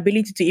 but the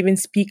ability to even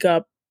speak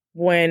up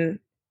when,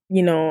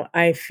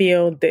 I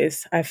feel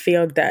this, I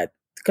feel that.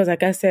 Because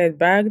like I said,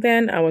 back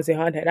then I was a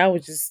hothead. I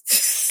would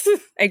just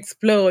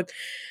explode.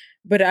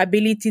 But the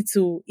ability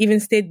to even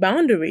state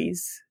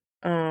boundaries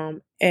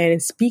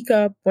and speak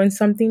up when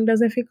something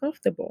doesn't feel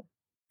comfortable.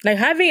 Like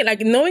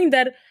knowing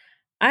that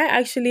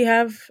I'm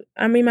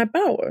in my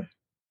power.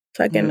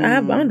 So I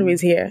have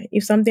boundaries here.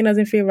 If something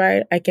doesn't feel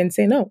right, I can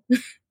say no.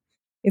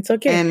 It's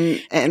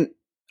okay. And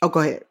go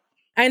ahead.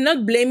 I'm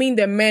not blaming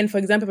the man, for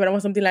example, if I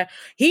want something like,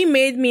 he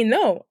made me.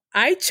 No,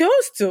 I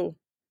chose to.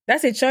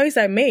 That's a choice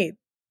I made.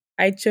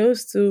 I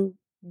chose to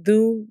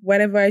do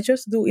whatever I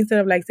chose to do instead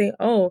of like saying,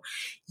 oh,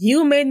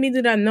 you made me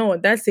do that. No,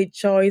 that's a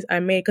choice I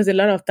made. Because a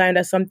lot of time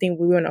that's something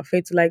we weren't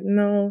afraid to like,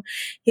 no,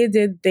 he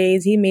did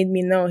this, he made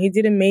me. No, he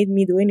didn't make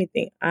me do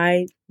anything.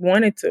 I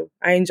wanted to.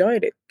 I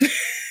enjoyed it.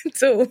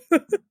 So,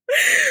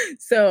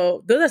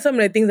 so those are some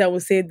of the things I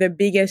would say the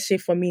biggest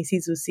shift for me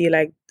is to see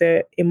like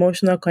the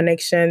emotional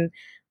connection,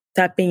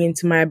 tapping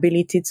into my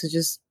ability to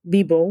just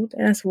be bold.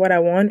 And that's what I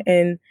want.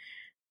 And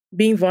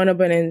being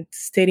vulnerable and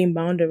stating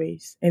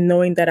boundaries and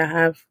knowing that I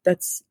have,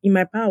 that's in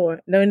my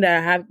power, knowing that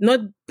I have, not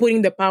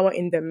putting the power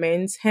in the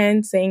man's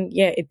hand, saying,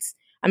 yeah,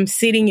 I'm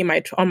sitting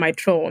on my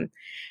throne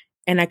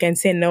and I can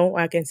say no,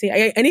 I can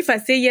say, and if I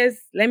say yes,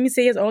 let me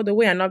say yes all the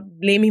way and not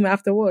blame him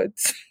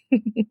afterwards.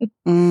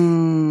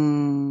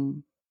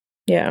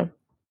 Yeah.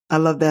 I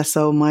love that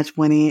so much,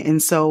 Winnie.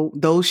 And so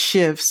those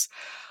shifts,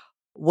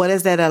 what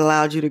has that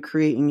allowed you to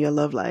create in your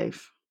love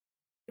life?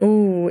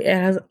 Oh, it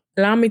has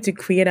allowed me to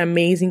create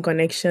amazing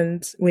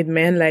connections with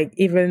men. Like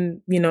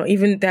even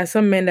there are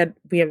some men that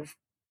we have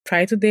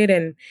tried to date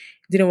and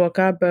didn't work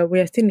out, but we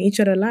are still in each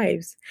other's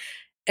lives.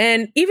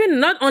 And even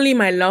not only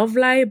my love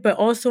life, but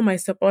also my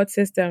support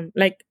system.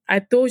 Like I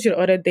told you the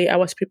other day, I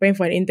was preparing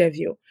for an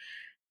interview.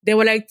 There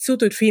were like 2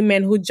 to 3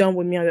 men who jumped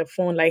with me on the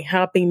phone, like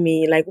helping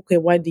me, like, okay,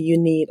 what do you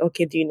need?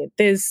 Okay, do you need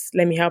this?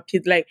 Let me help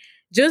you. Like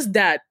just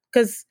that.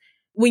 Because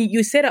when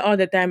you say that all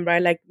the time,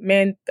 right? Like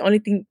men, the only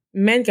thing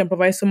men can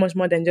provide so much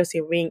more than just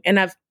a ring. And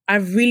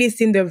I've really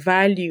seen the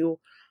value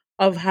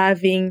of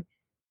having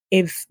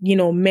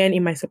men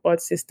in my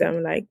support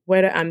system, like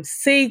whether I'm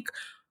sick,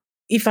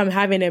 if I'm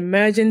having an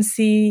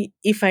emergency,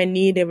 if I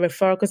need a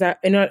referral, because a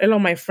lot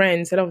of my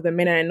friends, a lot of the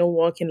men I know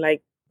work in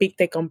like big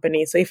tech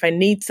companies. So if I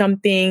need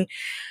something,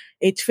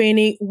 a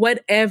training,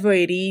 whatever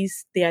it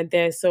is, they are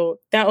there. So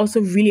that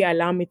also really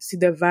allowed me to see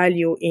the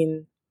value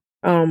in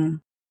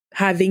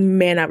having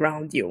men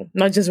around you,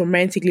 not just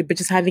romantically, but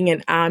just having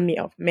an army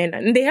of men.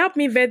 And they help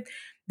me vet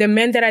the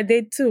men that I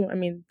date too. I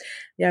mean,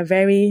 they are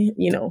very,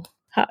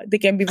 they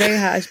can be very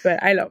harsh,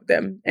 but I love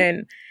them.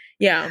 And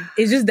yeah,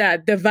 it's just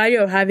that the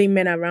value of having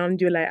men around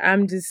you, like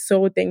I'm just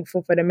so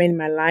thankful for the men in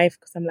my life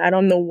because I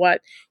don't know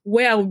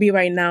where I would be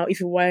right now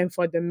if it weren't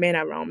for the men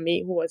around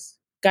me who was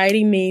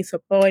guiding me,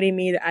 supporting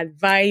me, the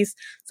advice,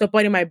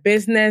 supporting my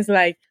business,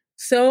 like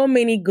so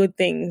many good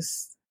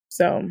things.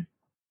 So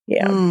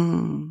yeah.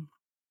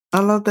 I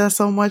love that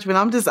so much, but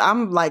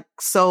I'm like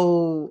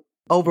so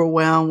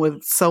overwhelmed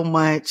with so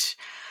much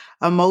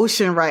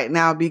emotion right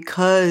now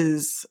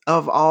because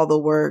of all the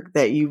work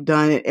that you've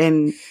done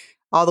and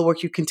all the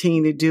work you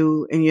continue to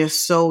do. And you're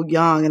so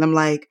young. And I'm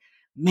like,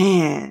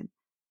 man,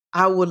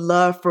 I would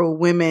love for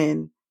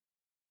women,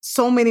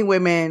 so many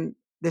women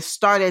that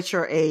start at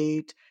your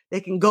age,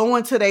 they can go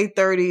into their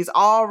 30s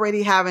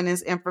already having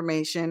this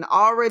information,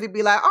 already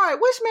be like, all right,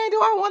 which man do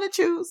I want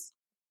to choose?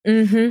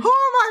 Mm-hmm. Who am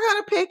I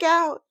going to pick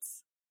out?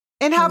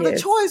 And have the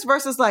choice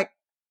versus like,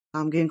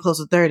 I'm getting close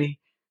to 30.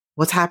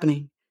 What's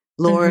happening?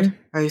 Lord,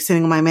 are you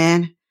sending my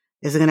man?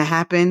 Is it going to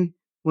happen?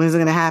 When is it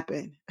going to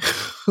happen?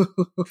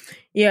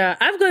 Yeah,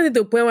 I've gotten to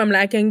the point where I'm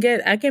like,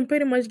 I can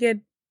pretty much get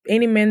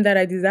any man that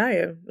I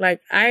desire.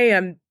 Like I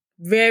am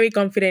very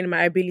confident in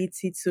my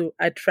ability to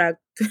attract,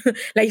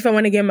 like if I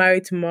want to get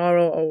married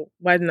tomorrow or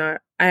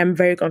whatnot, I am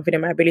very confident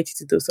in my ability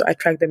to do so,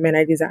 attract the men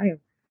I desire.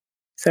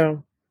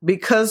 So.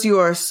 Because you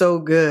are so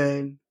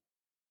good,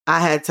 I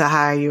had to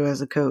hire you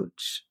as a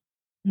coach.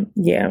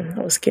 Yeah,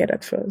 I was scared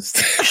at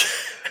first.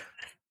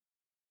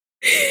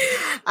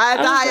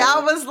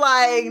 I was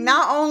like,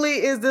 not only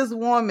is this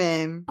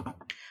woman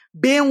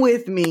been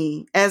with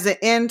me as an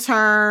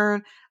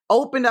intern,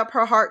 opened up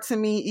her heart to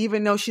me,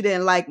 even though she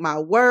didn't like my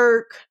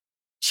work,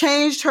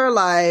 changed her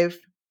life,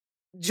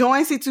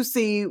 joined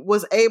C2C,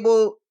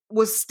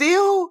 was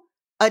still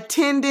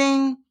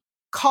attending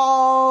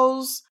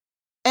calls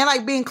and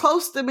like being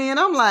close to me. And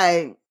I'm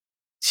like,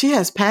 she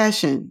has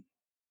passion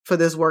for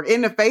this work.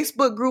 In the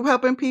Facebook group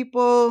helping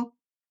people,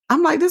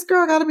 I'm like, this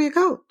girl got to be a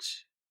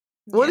coach.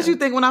 What did you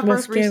think when I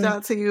first reached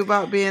out to you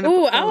about being a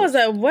coach? I was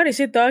like, what is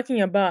she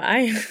talking about?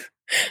 I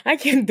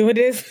can't do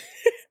this.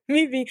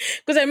 Maybe.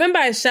 Because I remember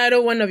I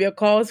shadowed one of your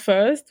calls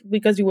first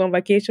because you were on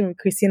vacation with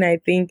Christina, I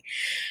think.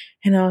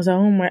 And I was like,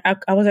 oh my,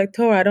 I was like,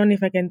 Tora, I don't know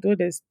if I can do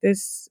this.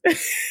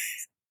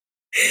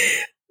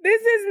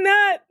 This is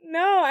not,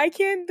 no, I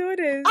can't do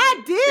this.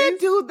 I did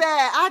do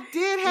that. I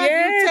did have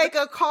you take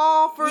a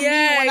call for me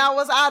when I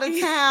was out of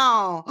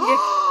town.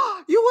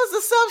 You was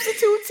a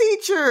substitute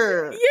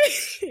teacher.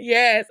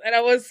 Yes. And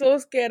I was so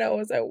scared. I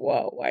was like,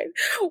 wow,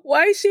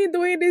 why is she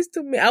doing this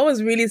to me? I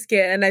was really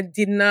scared. And I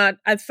did not,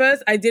 at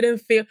first I didn't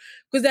feel,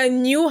 because I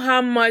knew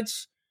how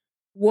much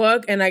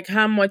work and like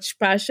how much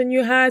passion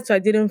you had. So I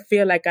didn't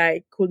feel like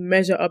I could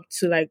measure up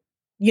to like,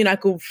 I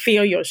could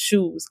feel your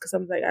shoes. Because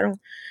I'm like, I don't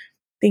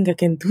think I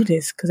can do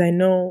this because I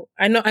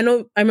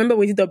remember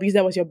with DWs,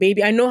 that was your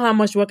baby. I know how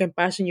much work and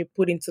passion you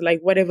put into like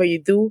whatever you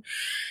do.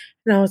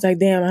 And I was like,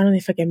 damn, I don't know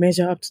if I can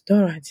measure up to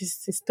Dora.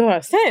 It's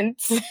Dora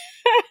sense.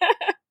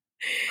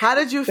 How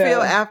did you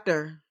feel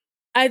after?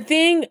 I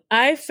think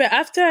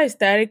after I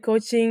started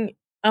coaching,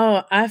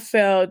 I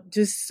felt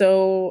just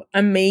so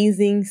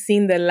amazing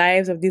seeing the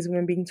lives of these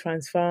women being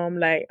transformed.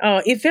 Like,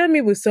 it filled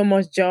me with so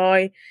much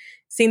joy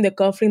seeing the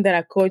coupling that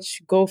I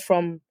coach go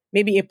from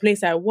maybe a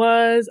place I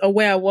was or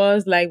where I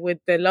was, like with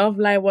the love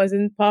life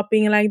wasn't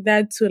popping like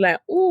that, to like,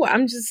 oh,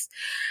 I'm just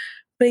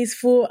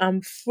peaceful,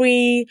 I'm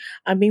free,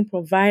 I'm being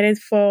provided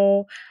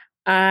for,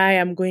 I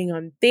am going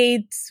on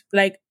dates.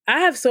 Like,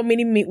 I have so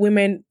many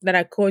women that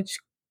I coach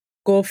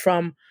go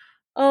from,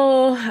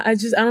 oh, I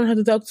don't know how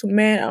to talk to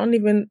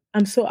men.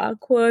 I'm so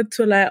awkward,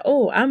 to like,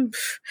 oh,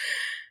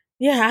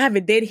 yeah, I have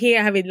a date here.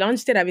 I have a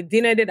lunch date. I have a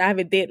dinner date. I have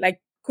a date.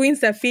 Like Queen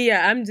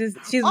Sophia,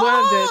 she's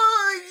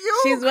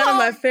one of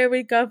my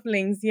favorite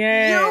couplings.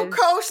 Yeah. You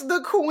coached the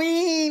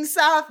Queen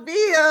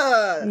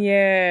Sophia.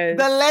 Yes.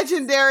 The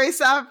legendary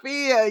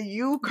Sophia.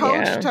 You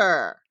coached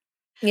her.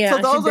 Yeah,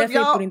 so those of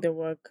y'all putting the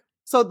work.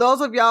 So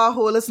those of y'all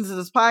who are listening to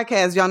this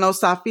podcast, y'all know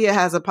Sophia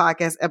has a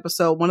podcast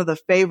episode, one of the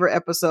favorite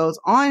episodes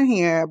on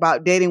here,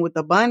 about dating with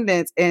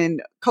abundance.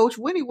 And Coach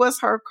Winnie was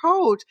her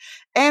coach.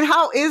 And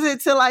how is it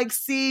to like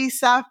see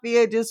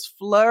Sophia just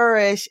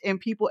flourish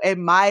and people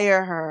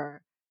admire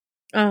her?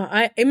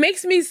 It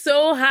makes me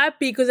so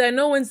happy because I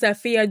know when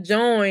Sophia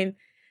joined,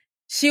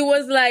 she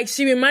was like,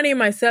 she reminded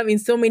myself in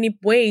so many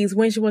ways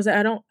when she was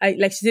like,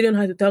 she didn't know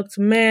how to talk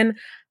to men,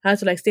 how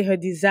to like state her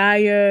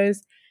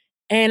desires.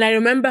 And I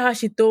remember how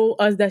she told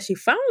us that she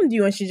found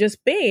you and she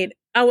just paid.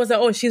 I was like,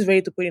 oh, she's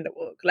ready to put in the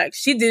work. Like,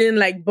 she didn't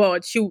like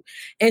bought, she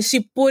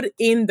put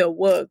in the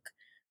work.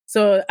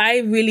 So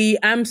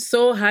I'm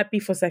so happy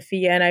for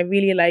Sophia, and I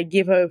really like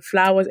give her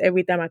flowers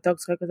every time I talk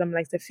to her, because I'm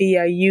like,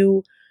 Sophia,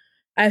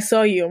 I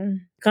saw you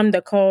come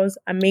the calls,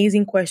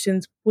 amazing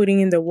questions,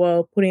 putting in the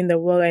work.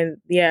 And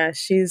yeah,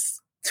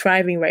 she's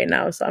thriving right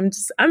now. So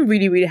I'm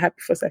really, really happy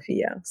for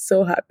Sophia.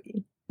 So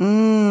happy.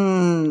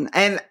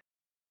 And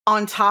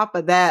on top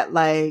of that,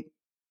 like,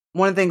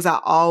 one of the things I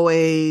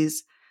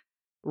always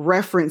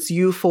reference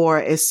you for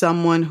is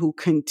someone who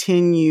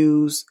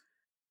continues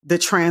the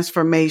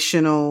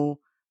transformational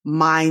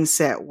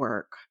mindset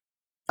work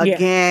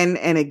again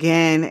and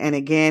again and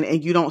again.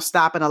 And you don't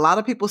stop. And a lot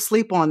of people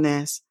sleep on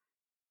this,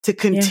 to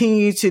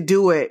continue to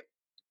do it,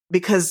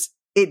 because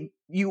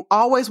you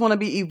always want to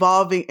be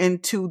evolving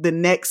into the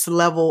next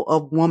level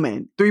of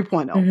woman,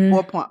 3.0,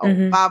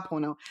 4.0,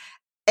 5.0.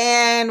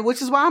 And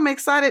which is why I'm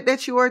excited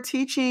that you are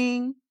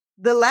teaching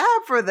the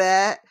lab for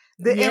that,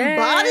 the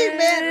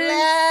embodiment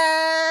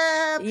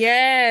lab.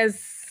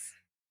 Yes.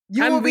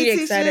 You will be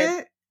teaching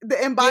excited.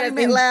 The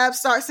embodiment lab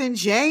starts in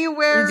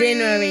January.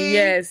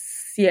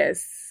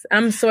 Yes.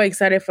 I'm so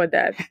excited for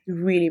that.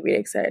 Really, really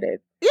excited.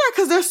 Yeah,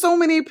 because there's so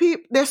many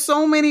people, there's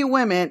so many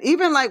women.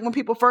 Even like when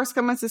people first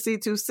come into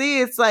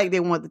C2C, it's like they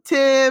want the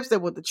tips, they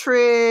want the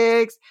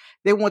tricks,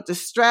 they want the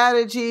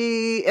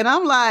strategy. And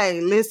I'm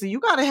like, listen, you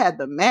got to have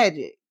the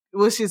magic,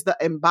 which is the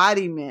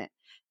embodiment.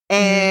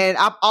 And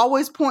I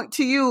always point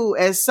to you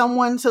as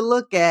someone to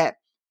look at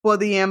for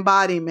the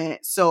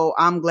embodiment. So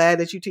I'm glad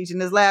that you're teaching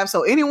this lab.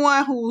 So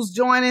anyone who's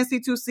joining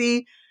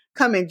C2C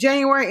come in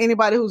January,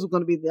 anybody who's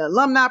going to be the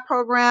alumni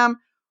program,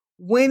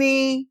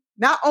 Winnie,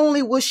 not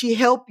only will she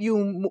help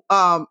you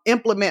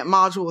implement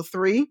module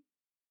 3,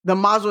 the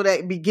module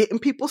that be getting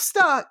people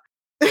stuck,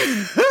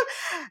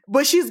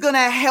 but she's going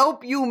to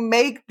help you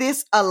make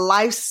this a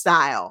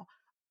lifestyle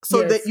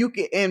so that you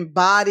can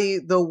embody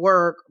the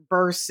work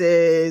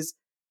versus,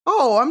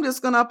 oh, I'm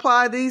just going to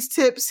apply these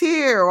tips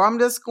here, or I'm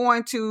just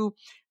going to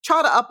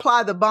try to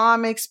apply the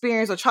bomb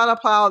experience or try to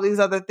apply all these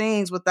other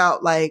things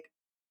without like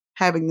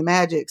having the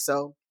magic.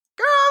 So,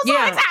 girls,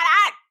 I'm excited.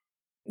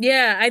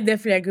 Yeah, I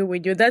definitely agree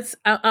with you.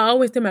 I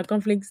always tell my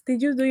conflicts,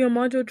 did you do your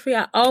module 3?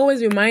 I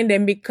always remind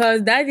them,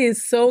 because that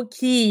is so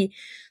key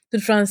to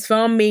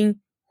transforming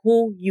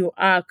who you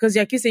are. Because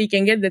like you say, you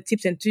can get the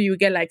tips until you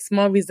get like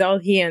small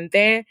results here and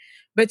there.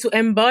 But to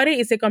embody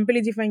is a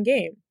completely different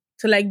game.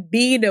 To like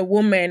be the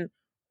woman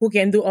who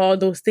can do all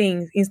those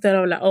things instead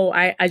of like, oh,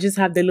 I just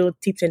have the little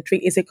tips and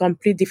tricks. It's a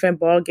complete different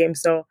ball game.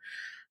 So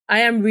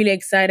I am really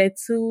excited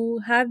to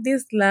have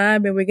this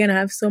lab, and we're going to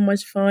have so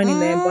much fun in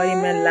the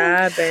embodiment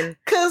lab. And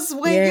because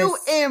when you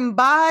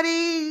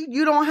embody,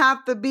 you don't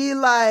have to be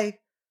like,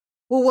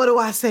 well, what do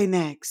I say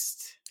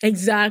next?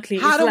 Exactly.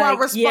 How do I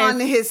respond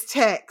to his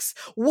text?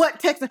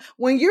 What text?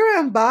 When you're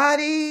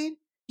embodied,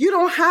 you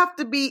don't have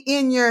to be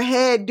in your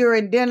head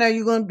during dinner.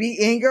 You're going to be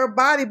in your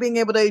body, being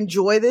able to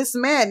enjoy this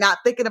man, not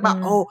thinking about,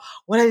 oh,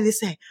 what I need to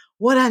say,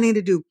 what I need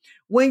to do.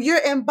 When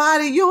you're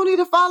embodied, you don't need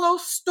to follow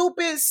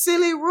stupid,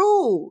 silly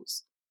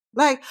rules.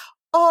 Like,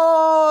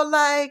 oh,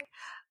 like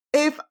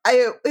if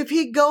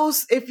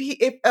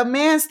a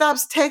man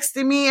stops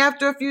texting me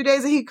after a few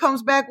days and he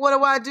comes back, what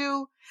do I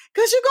do?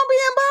 Because you're going to be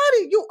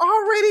embodied. You're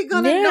already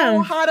going to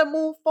know how to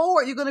move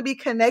forward. You're going to be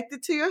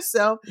connected to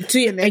yourself,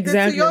 connected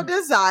to your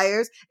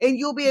desires, and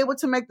you'll be able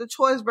to make the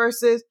choice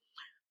versus,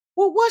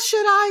 well, what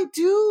should I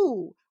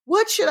do?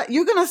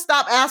 You're going to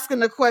stop asking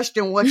the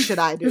question, what should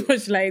I do?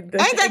 What should I do?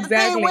 Ain't that the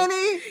thing,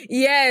 Winnie?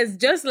 Yes.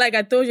 Just like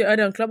I told you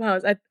earlier on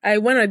Clubhouse, I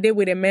went on a date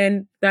with a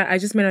man that I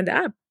just met on the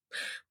app.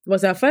 It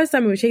was our first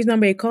time we changed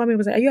number. He called me. He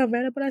was like, "Are you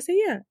available?" I said,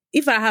 "Yeah."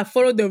 If I had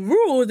followed the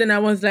rules, then I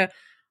was like,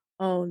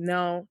 "Oh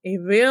no, a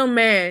real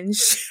man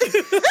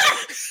should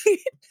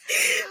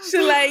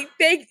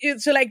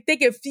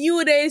take a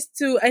few days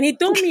to." And he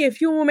told me a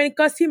few women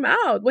cussed him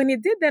out. When he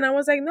did, then I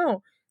was like,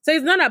 "No." So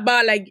it's not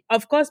about like.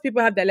 Of course,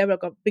 people have their level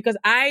of because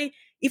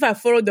if I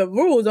followed the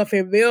rules of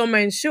a real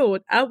man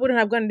should, I wouldn't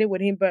have gone there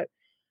with him. But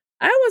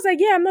I was like,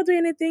 yeah, I'm not doing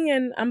anything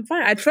and I'm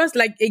fine. I trust,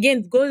 like,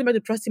 again, goes back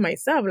to trusting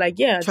myself. Like,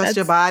 yeah. Trust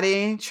your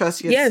body,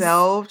 trust Yes.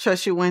 yourself,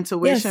 trust your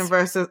intuition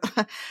versus,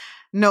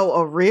 no,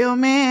 a real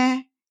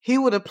man, he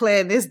would have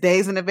planned this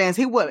days in advance.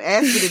 He wouldn't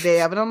ask me the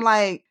day of it. I'm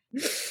like,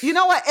 you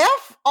know what?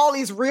 F all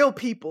these real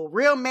people,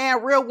 real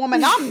man, real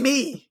woman. I'm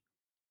me.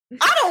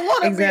 I don't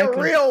want to be a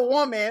real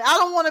woman. I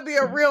don't want to be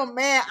a real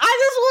man. I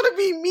just want to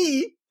be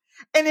me.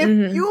 And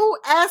if you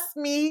ask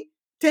me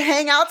to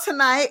hang out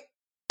tonight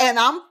and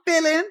I'm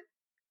feeling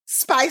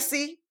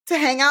spicy to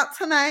hang out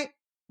tonight,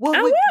 well,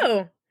 I will. We're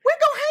going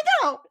to hang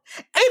out.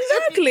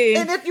 Exactly.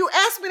 And if you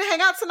ask me to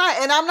hang out tonight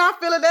and I'm not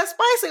feeling that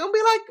spicy, I'm going to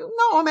be like,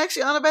 no, I'm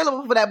actually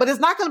unavailable for that. But it's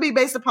not going to be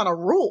based upon a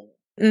rule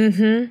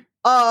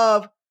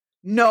of,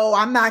 no,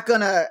 I'm not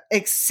going to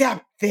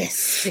accept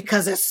this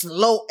because it's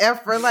low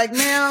effort. Like,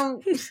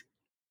 man,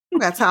 I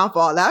got time for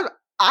all that.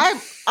 I'm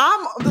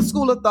the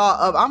school of thought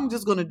of I'm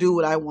just going to do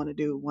what I want to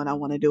do when I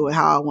want to do it,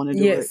 how I want to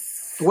do it,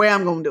 where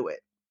I'm going to do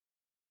it.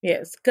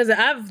 Yes, because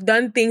I've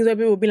done things where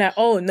people will be like,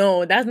 "Oh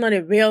no, that's not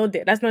a real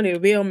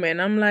man."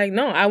 I'm like,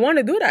 no, I want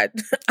to do that.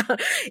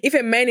 If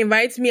a man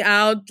invites me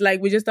out,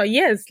 like we just thought,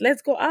 yes,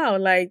 let's go out.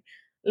 Like,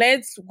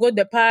 let's go to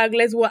the park.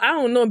 I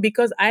don't know,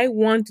 because I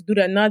want to do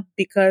that, not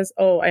because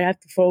I have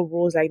to follow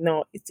rules. Like,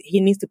 no,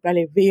 he needs to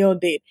probably real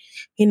date.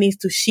 He needs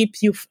to ship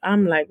you.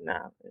 I'm like,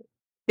 nah.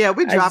 Yeah,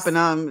 we're dropping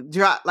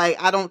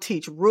like I don't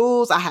teach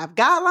rules. I have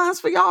guidelines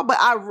for y'all, but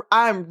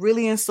I'm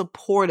really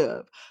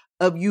supportive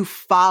of you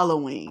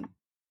following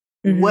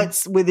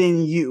what's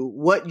within you,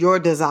 what your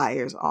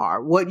desires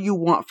are, what you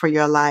want for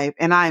your life.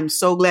 And I am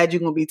so glad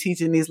you're going to be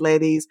teaching these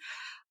ladies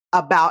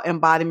about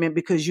embodiment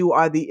because you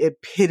are the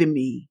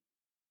epitome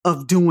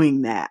of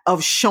doing that,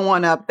 of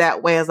showing up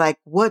that way as like,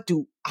 what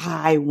do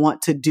I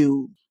want to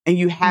do? And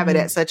you have it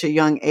at such a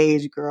young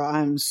age, girl.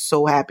 I'm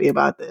so happy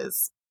about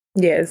this.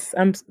 Yes,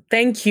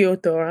 thank you,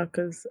 Tora,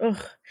 because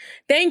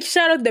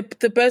shout out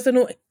the person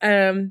who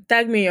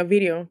tagged me in your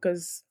video,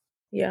 because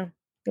it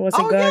was a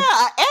good.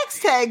 I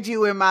X tagged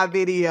you in my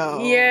video.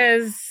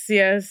 Yes.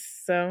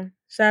 So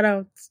shout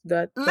out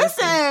that.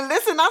 Listen.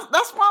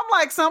 That's why I'm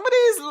like, some of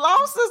these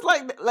losses,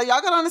 like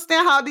y'all gotta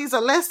understand how these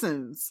are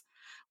lessons.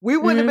 We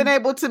wouldn't have been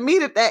able to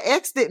meet if that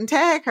ex didn't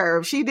tag her,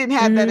 if she didn't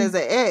have that as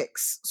an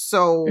ex.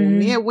 So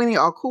me and Winnie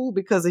are cool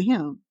because of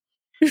him.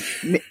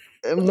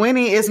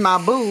 Winnie is my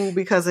boo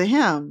because of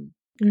him.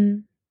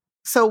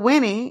 So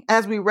Winnie,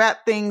 as we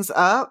wrap things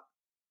up,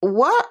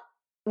 what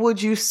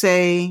would you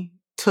say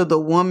to the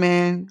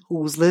woman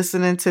who's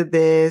listening to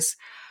this?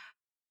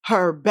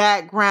 Her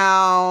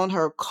background,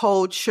 her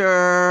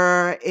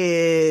culture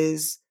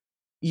is,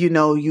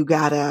 you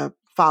gotta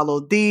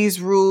follow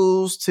these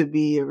rules to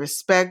be a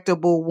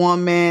respectable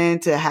woman,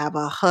 to have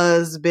a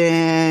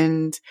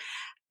husband.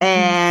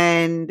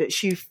 And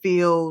she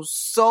feels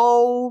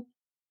so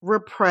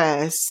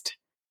repressed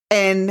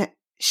and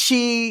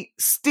she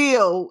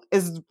still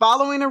is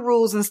following the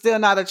rules and still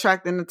not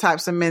attracting the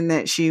types of men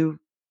that she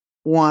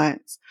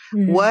wants.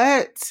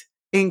 What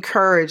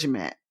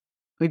encouragement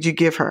would you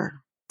give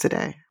her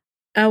today?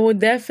 I would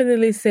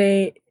definitely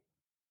say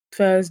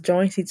first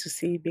join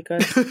C2C,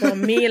 because for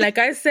me, like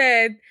I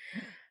said,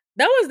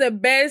 that was the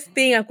best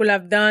thing I could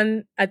have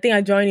done. I think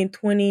I joined in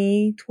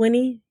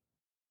 2020.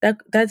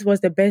 That was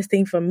the best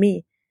thing for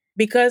me,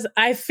 because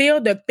I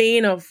feel the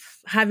pain of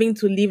having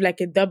to live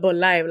like a double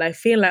life. Like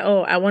feel like,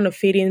 I want to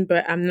fit in,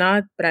 but I'm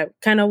not, but I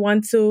kind of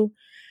want to.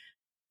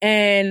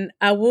 And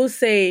I will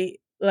say,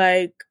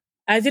 like,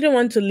 I didn't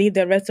want to live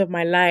the rest of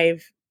my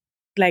life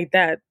like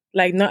that,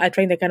 like not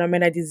attracting the kind of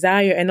men I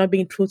desire and not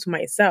being true to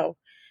myself.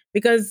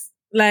 Because,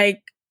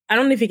 like, I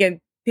don't know if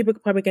people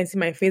probably can see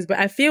my face, but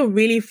I feel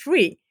really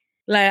free.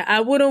 Like, I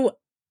would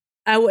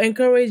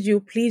encourage you,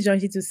 please join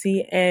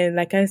C2C. And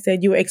like I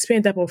said, you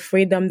experience a type of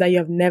freedom that you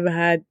have never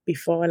had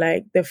before.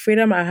 Like the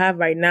freedom I have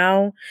right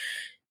now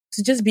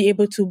to just be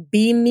able to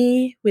be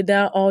me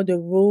without all the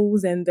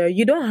rules and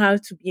you don't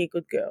have to be a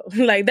good girl.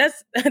 Like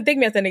take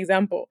me as an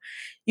example.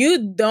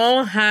 You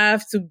don't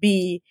have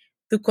to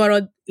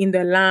color in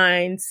the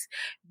lines,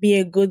 be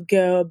a good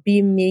girl,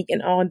 be meek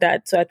and all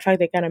that to attract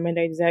the kind of men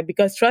that you desire.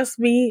 Because trust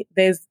me,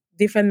 there's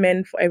different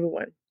men for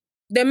everyone.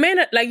 The men,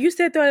 like you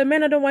said, the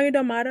men that don't want you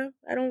don't matter.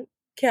 I don't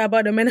care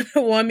about the men that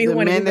don't want me. The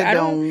men that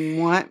don't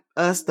want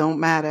us don't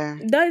matter.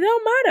 They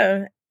don't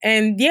matter.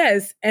 And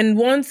yes, and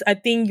once I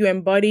think you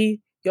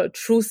embody your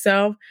true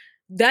self,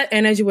 that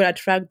energy will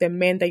attract the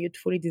men that you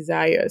truly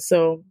desire.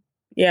 So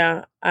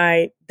yeah,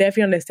 I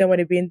definitely understand what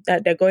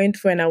they're going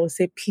through, and I would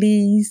say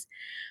please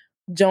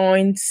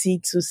join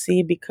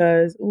C2C,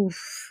 because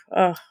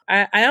I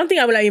don't think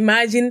I would have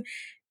imagined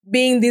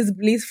being this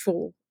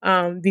blissful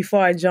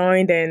before I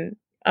joined, and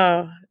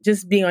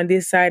just being on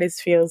this side, it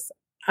feels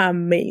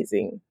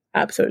amazing.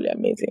 Absolutely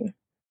amazing.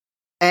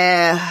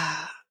 And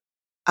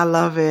I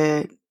love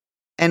it.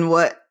 And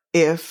what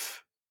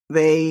if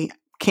they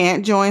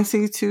can't join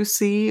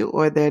C2C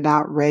or they're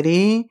not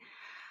ready?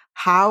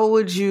 How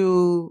would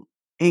you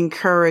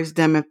encourage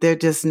them if they're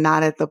just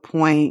not at the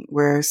point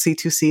where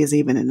C2C is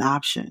even an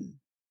option?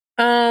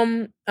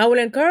 I will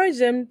encourage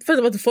them first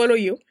of all to follow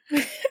you.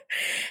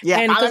 Yeah,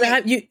 and because I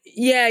have you,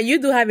 yeah,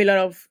 you do have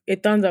a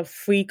tons of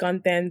free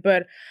content.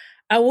 But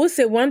I will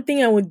say one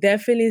thing I would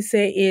definitely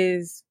say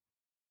is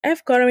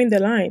coloring the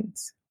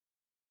lines.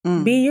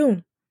 Be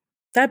you.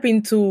 Tap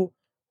into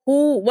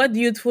what do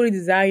you truly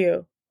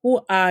desire?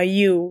 Who are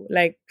you?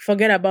 Like,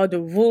 forget about the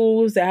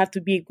rules that have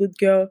to be a good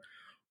girl.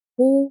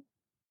 Who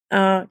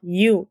are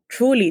you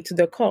truly to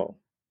the core?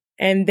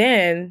 And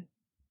then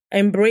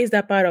embrace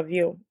that part of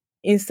you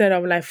instead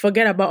of like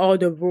forget about all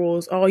the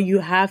rules. Or you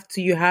have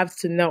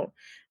to know.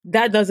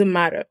 That doesn't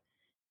matter.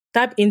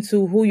 Tap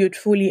into who you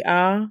truly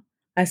are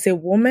as a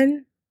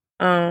woman,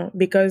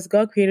 because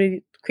God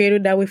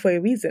created that way for a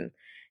reason.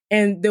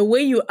 And the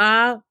way you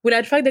are will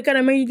attract the kind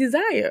of man you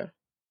desire.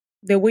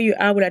 The way you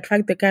are will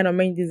attract the kind of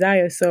man you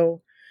desire.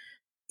 So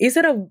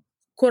instead of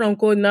quote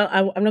unquote, I'm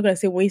not going to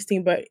say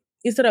wasting, but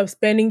instead of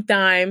spending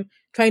time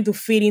trying to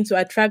fit in to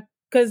attract,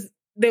 because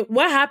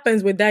what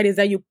happens with that is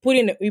that you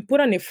put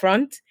on a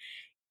front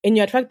and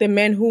you attract the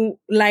man who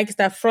likes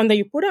that front that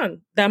you put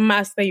on, that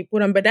mask that you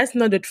put on, but that's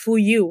not the true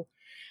you.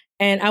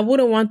 And I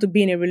wouldn't want to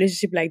be in a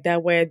relationship like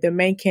that where the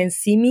man can't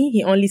see me.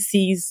 He only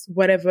sees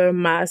whatever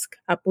mask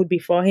I put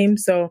before him.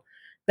 So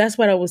that's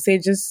what I would say.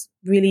 Just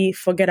really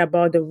forget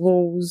about the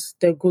rules,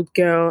 the good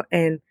girl,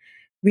 and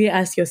really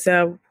ask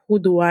yourself, who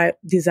do I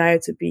desire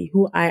to be?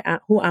 Who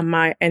am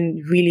I?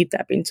 And really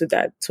tap into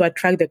that to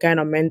attract the kind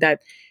of man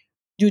that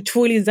you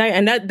truly desire.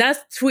 And that's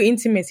true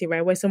intimacy,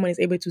 right? Where someone is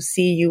able to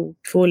see you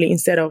fully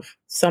instead of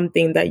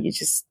something that you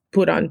just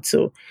put on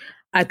to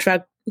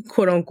attract,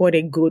 quote unquote,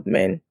 a good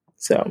man.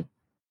 So.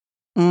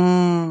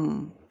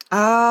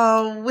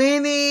 Oh,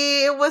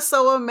 Winnie, it was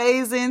so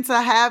amazing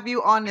to have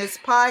you on this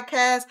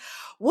podcast.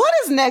 What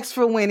is next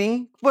for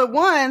Winnie? For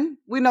one,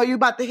 we know you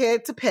about to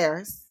head to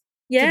Paris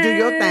to do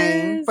your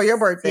thing for your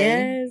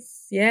birthday.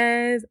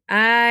 Yes.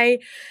 I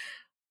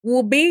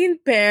will be in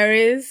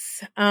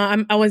Paris.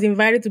 I was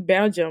invited to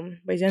Belgium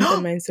by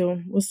gentlemen,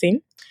 so we'll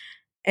see.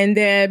 And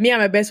then me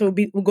and my best friend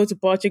will go to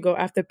Portugal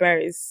after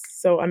Paris.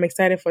 So I'm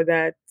excited for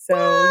that. So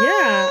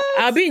yeah,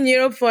 I'll be in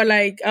Europe for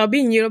like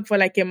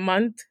a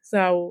month. So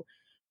I'll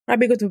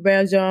probably go to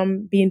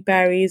Belgium, be in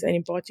Paris and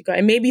in Portugal,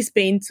 and maybe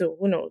Spain too.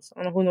 Who knows?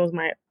 I don't know who knows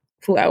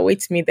who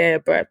awaits me there,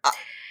 but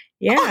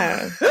yeah.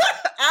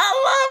 I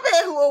love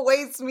it. Who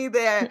awaits me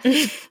there?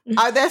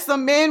 Are there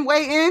some men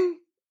waiting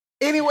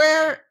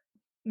anywhere?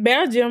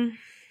 Belgium.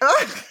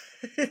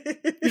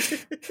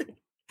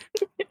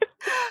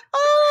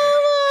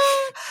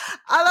 Oh,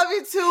 I love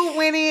you too,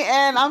 Winnie,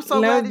 and I'm so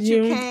glad that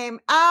you came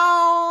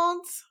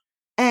out.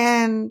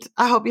 And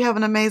I hope you have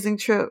an amazing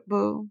trip,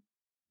 boo.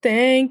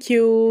 Thank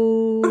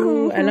you.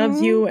 Mm-hmm. I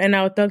love you, and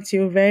I'll talk to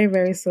you very,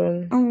 very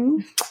soon. Mm-hmm.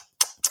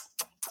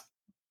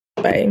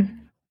 Bye.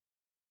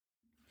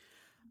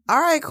 All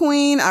right,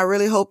 Queen. I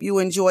really hope you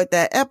enjoyed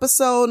that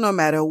episode, no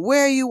matter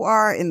where you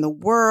are in the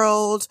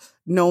world,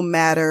 no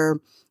matter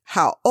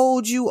how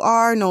old you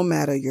are, no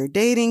matter your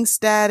dating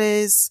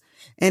status.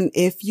 And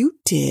if you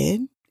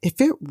did, if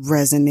it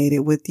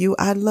resonated with you,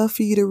 I'd love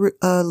for you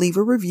to leave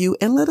a review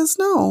and let us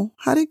know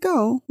how'd it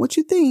go, what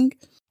you think.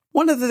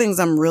 One of the things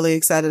I'm really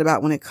excited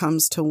about when it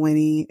comes to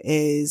Winnie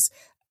is,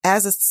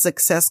 as a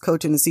success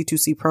coach in the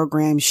C2C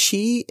program,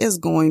 she is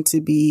going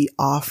to be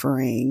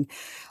offering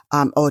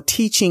or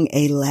teaching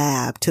a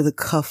lab to the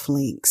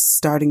cufflinks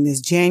starting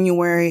this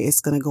January. It's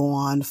going to go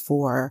on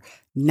for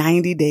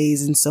 90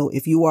 days. And so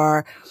if you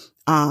are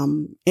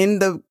in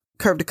the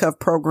Curve to Cuff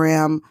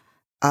program,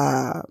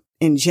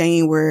 in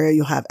January,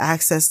 you'll have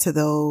access to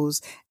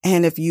those.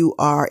 And if you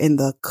are in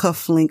the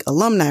Cufflink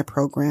alumni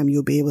program,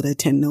 you'll be able to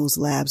attend those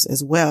labs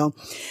as well.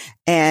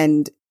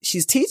 And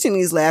she's teaching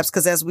these labs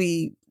because, as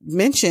we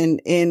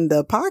mentioned in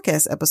the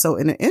podcast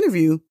episode in the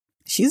interview,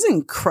 she's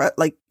incredible.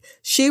 Like,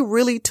 she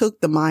really took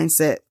the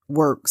mindset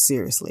work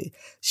seriously.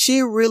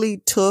 She really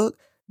took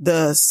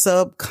the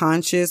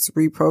subconscious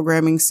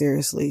reprogramming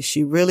seriously.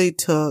 She really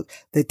took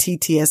the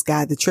TTS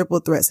guide, the triple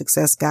threat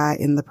success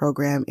guide in the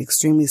program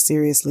extremely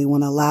seriously,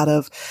 when a lot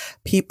of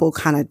people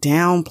kind of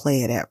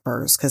downplay it at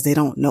first because they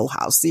don't know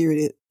how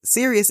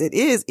serious it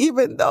is,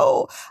 even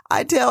though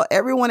I tell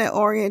everyone at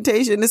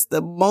orientation, it's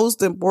the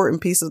most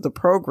important piece of the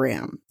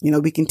program. You know,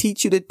 we can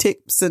teach you the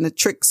tips and the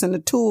tricks and the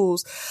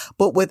tools,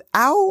 but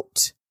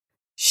without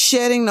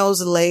shedding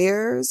those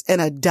layers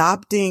and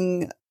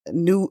adopting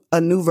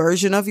a new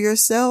version of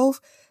yourself,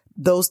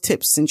 those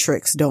tips and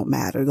tricks don't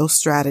matter. Those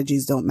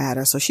strategies don't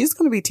matter. So she's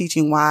going to be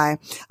teaching why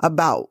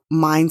about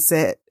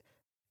mindset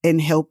and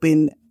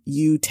helping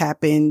you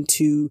tap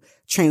into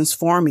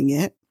transforming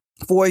it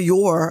for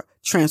your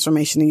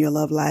transformation in your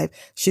love life.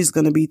 She's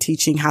going to be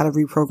teaching how to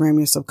reprogram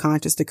your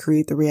subconscious to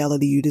create the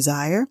reality you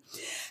desire.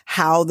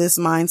 How this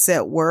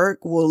mindset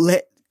work will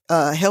let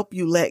help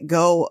you let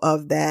go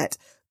of that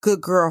good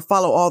girl,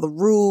 follow all the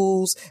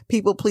rules,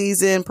 people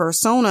pleasing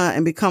persona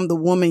and become the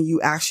woman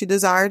you actually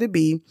desire to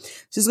be.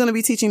 She's going to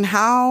be teaching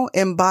how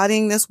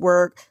embodying this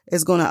work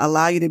is going to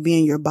allow you to be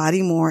in your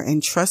body more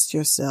and trust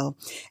yourself,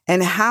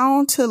 and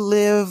how to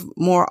live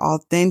more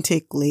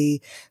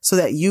authentically so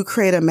that you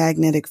create a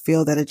magnetic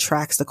field that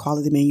attracts the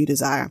quality man you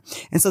desire.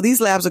 And so these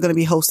labs are going to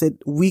be hosted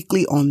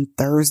weekly on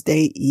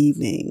Thursday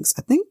evenings.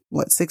 I think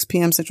 6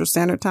 p.m. Central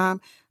Standard Time.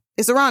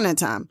 It's around that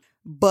time.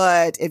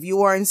 But if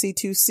you are in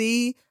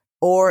C2C,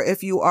 or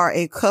if you are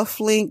a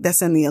cufflink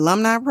that's in the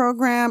alumni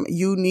program,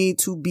 you need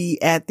to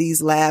be at these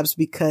labs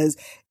because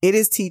it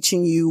is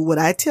teaching you what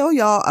I tell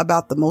y'all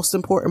about the most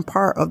important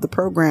part of the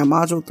program,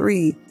 Module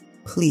 3.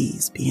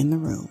 Please be in the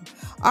room.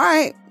 All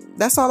right.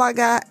 That's all I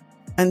got.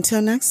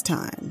 Until next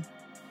time.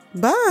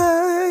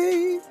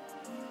 Bye.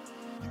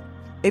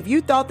 If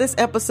you thought this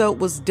episode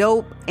was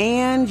dope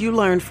and you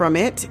learned from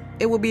it,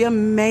 it would be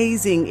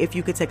amazing if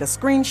you could take a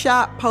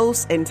screenshot,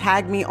 post, and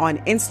tag me on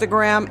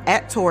Instagram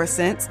at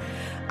Taurussense.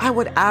 I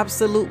would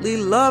absolutely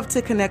love to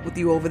connect with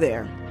you over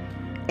there.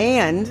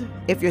 And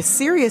if you're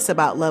serious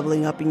about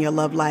leveling up in your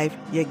love life,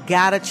 you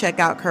gotta check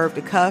out Curve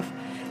to Cuff.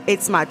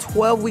 It's my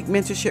 12-week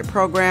mentorship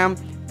program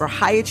for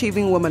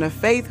high-achieving women of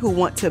faith who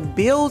want to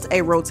build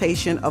a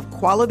rotation of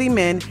quality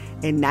men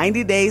in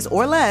 90 days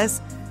or less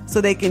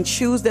so they can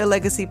choose their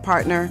legacy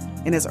partner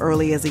in as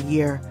early as a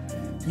year.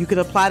 You can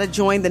apply to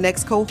join the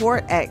next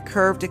cohort at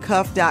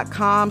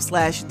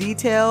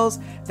curvetocuff.com/details.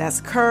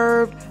 That's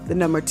curved,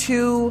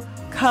 2,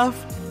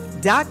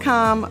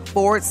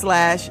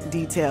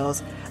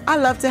 cuff.com/details. I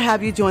love to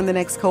have you join the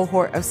next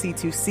cohort of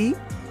C2C.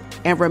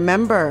 And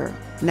remember,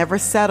 never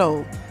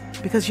settle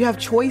because you have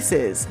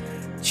choices.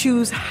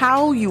 Choose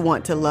how you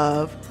want to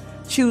love,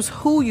 choose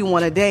who you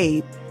want to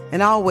date,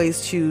 and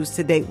always choose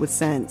to date with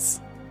sense.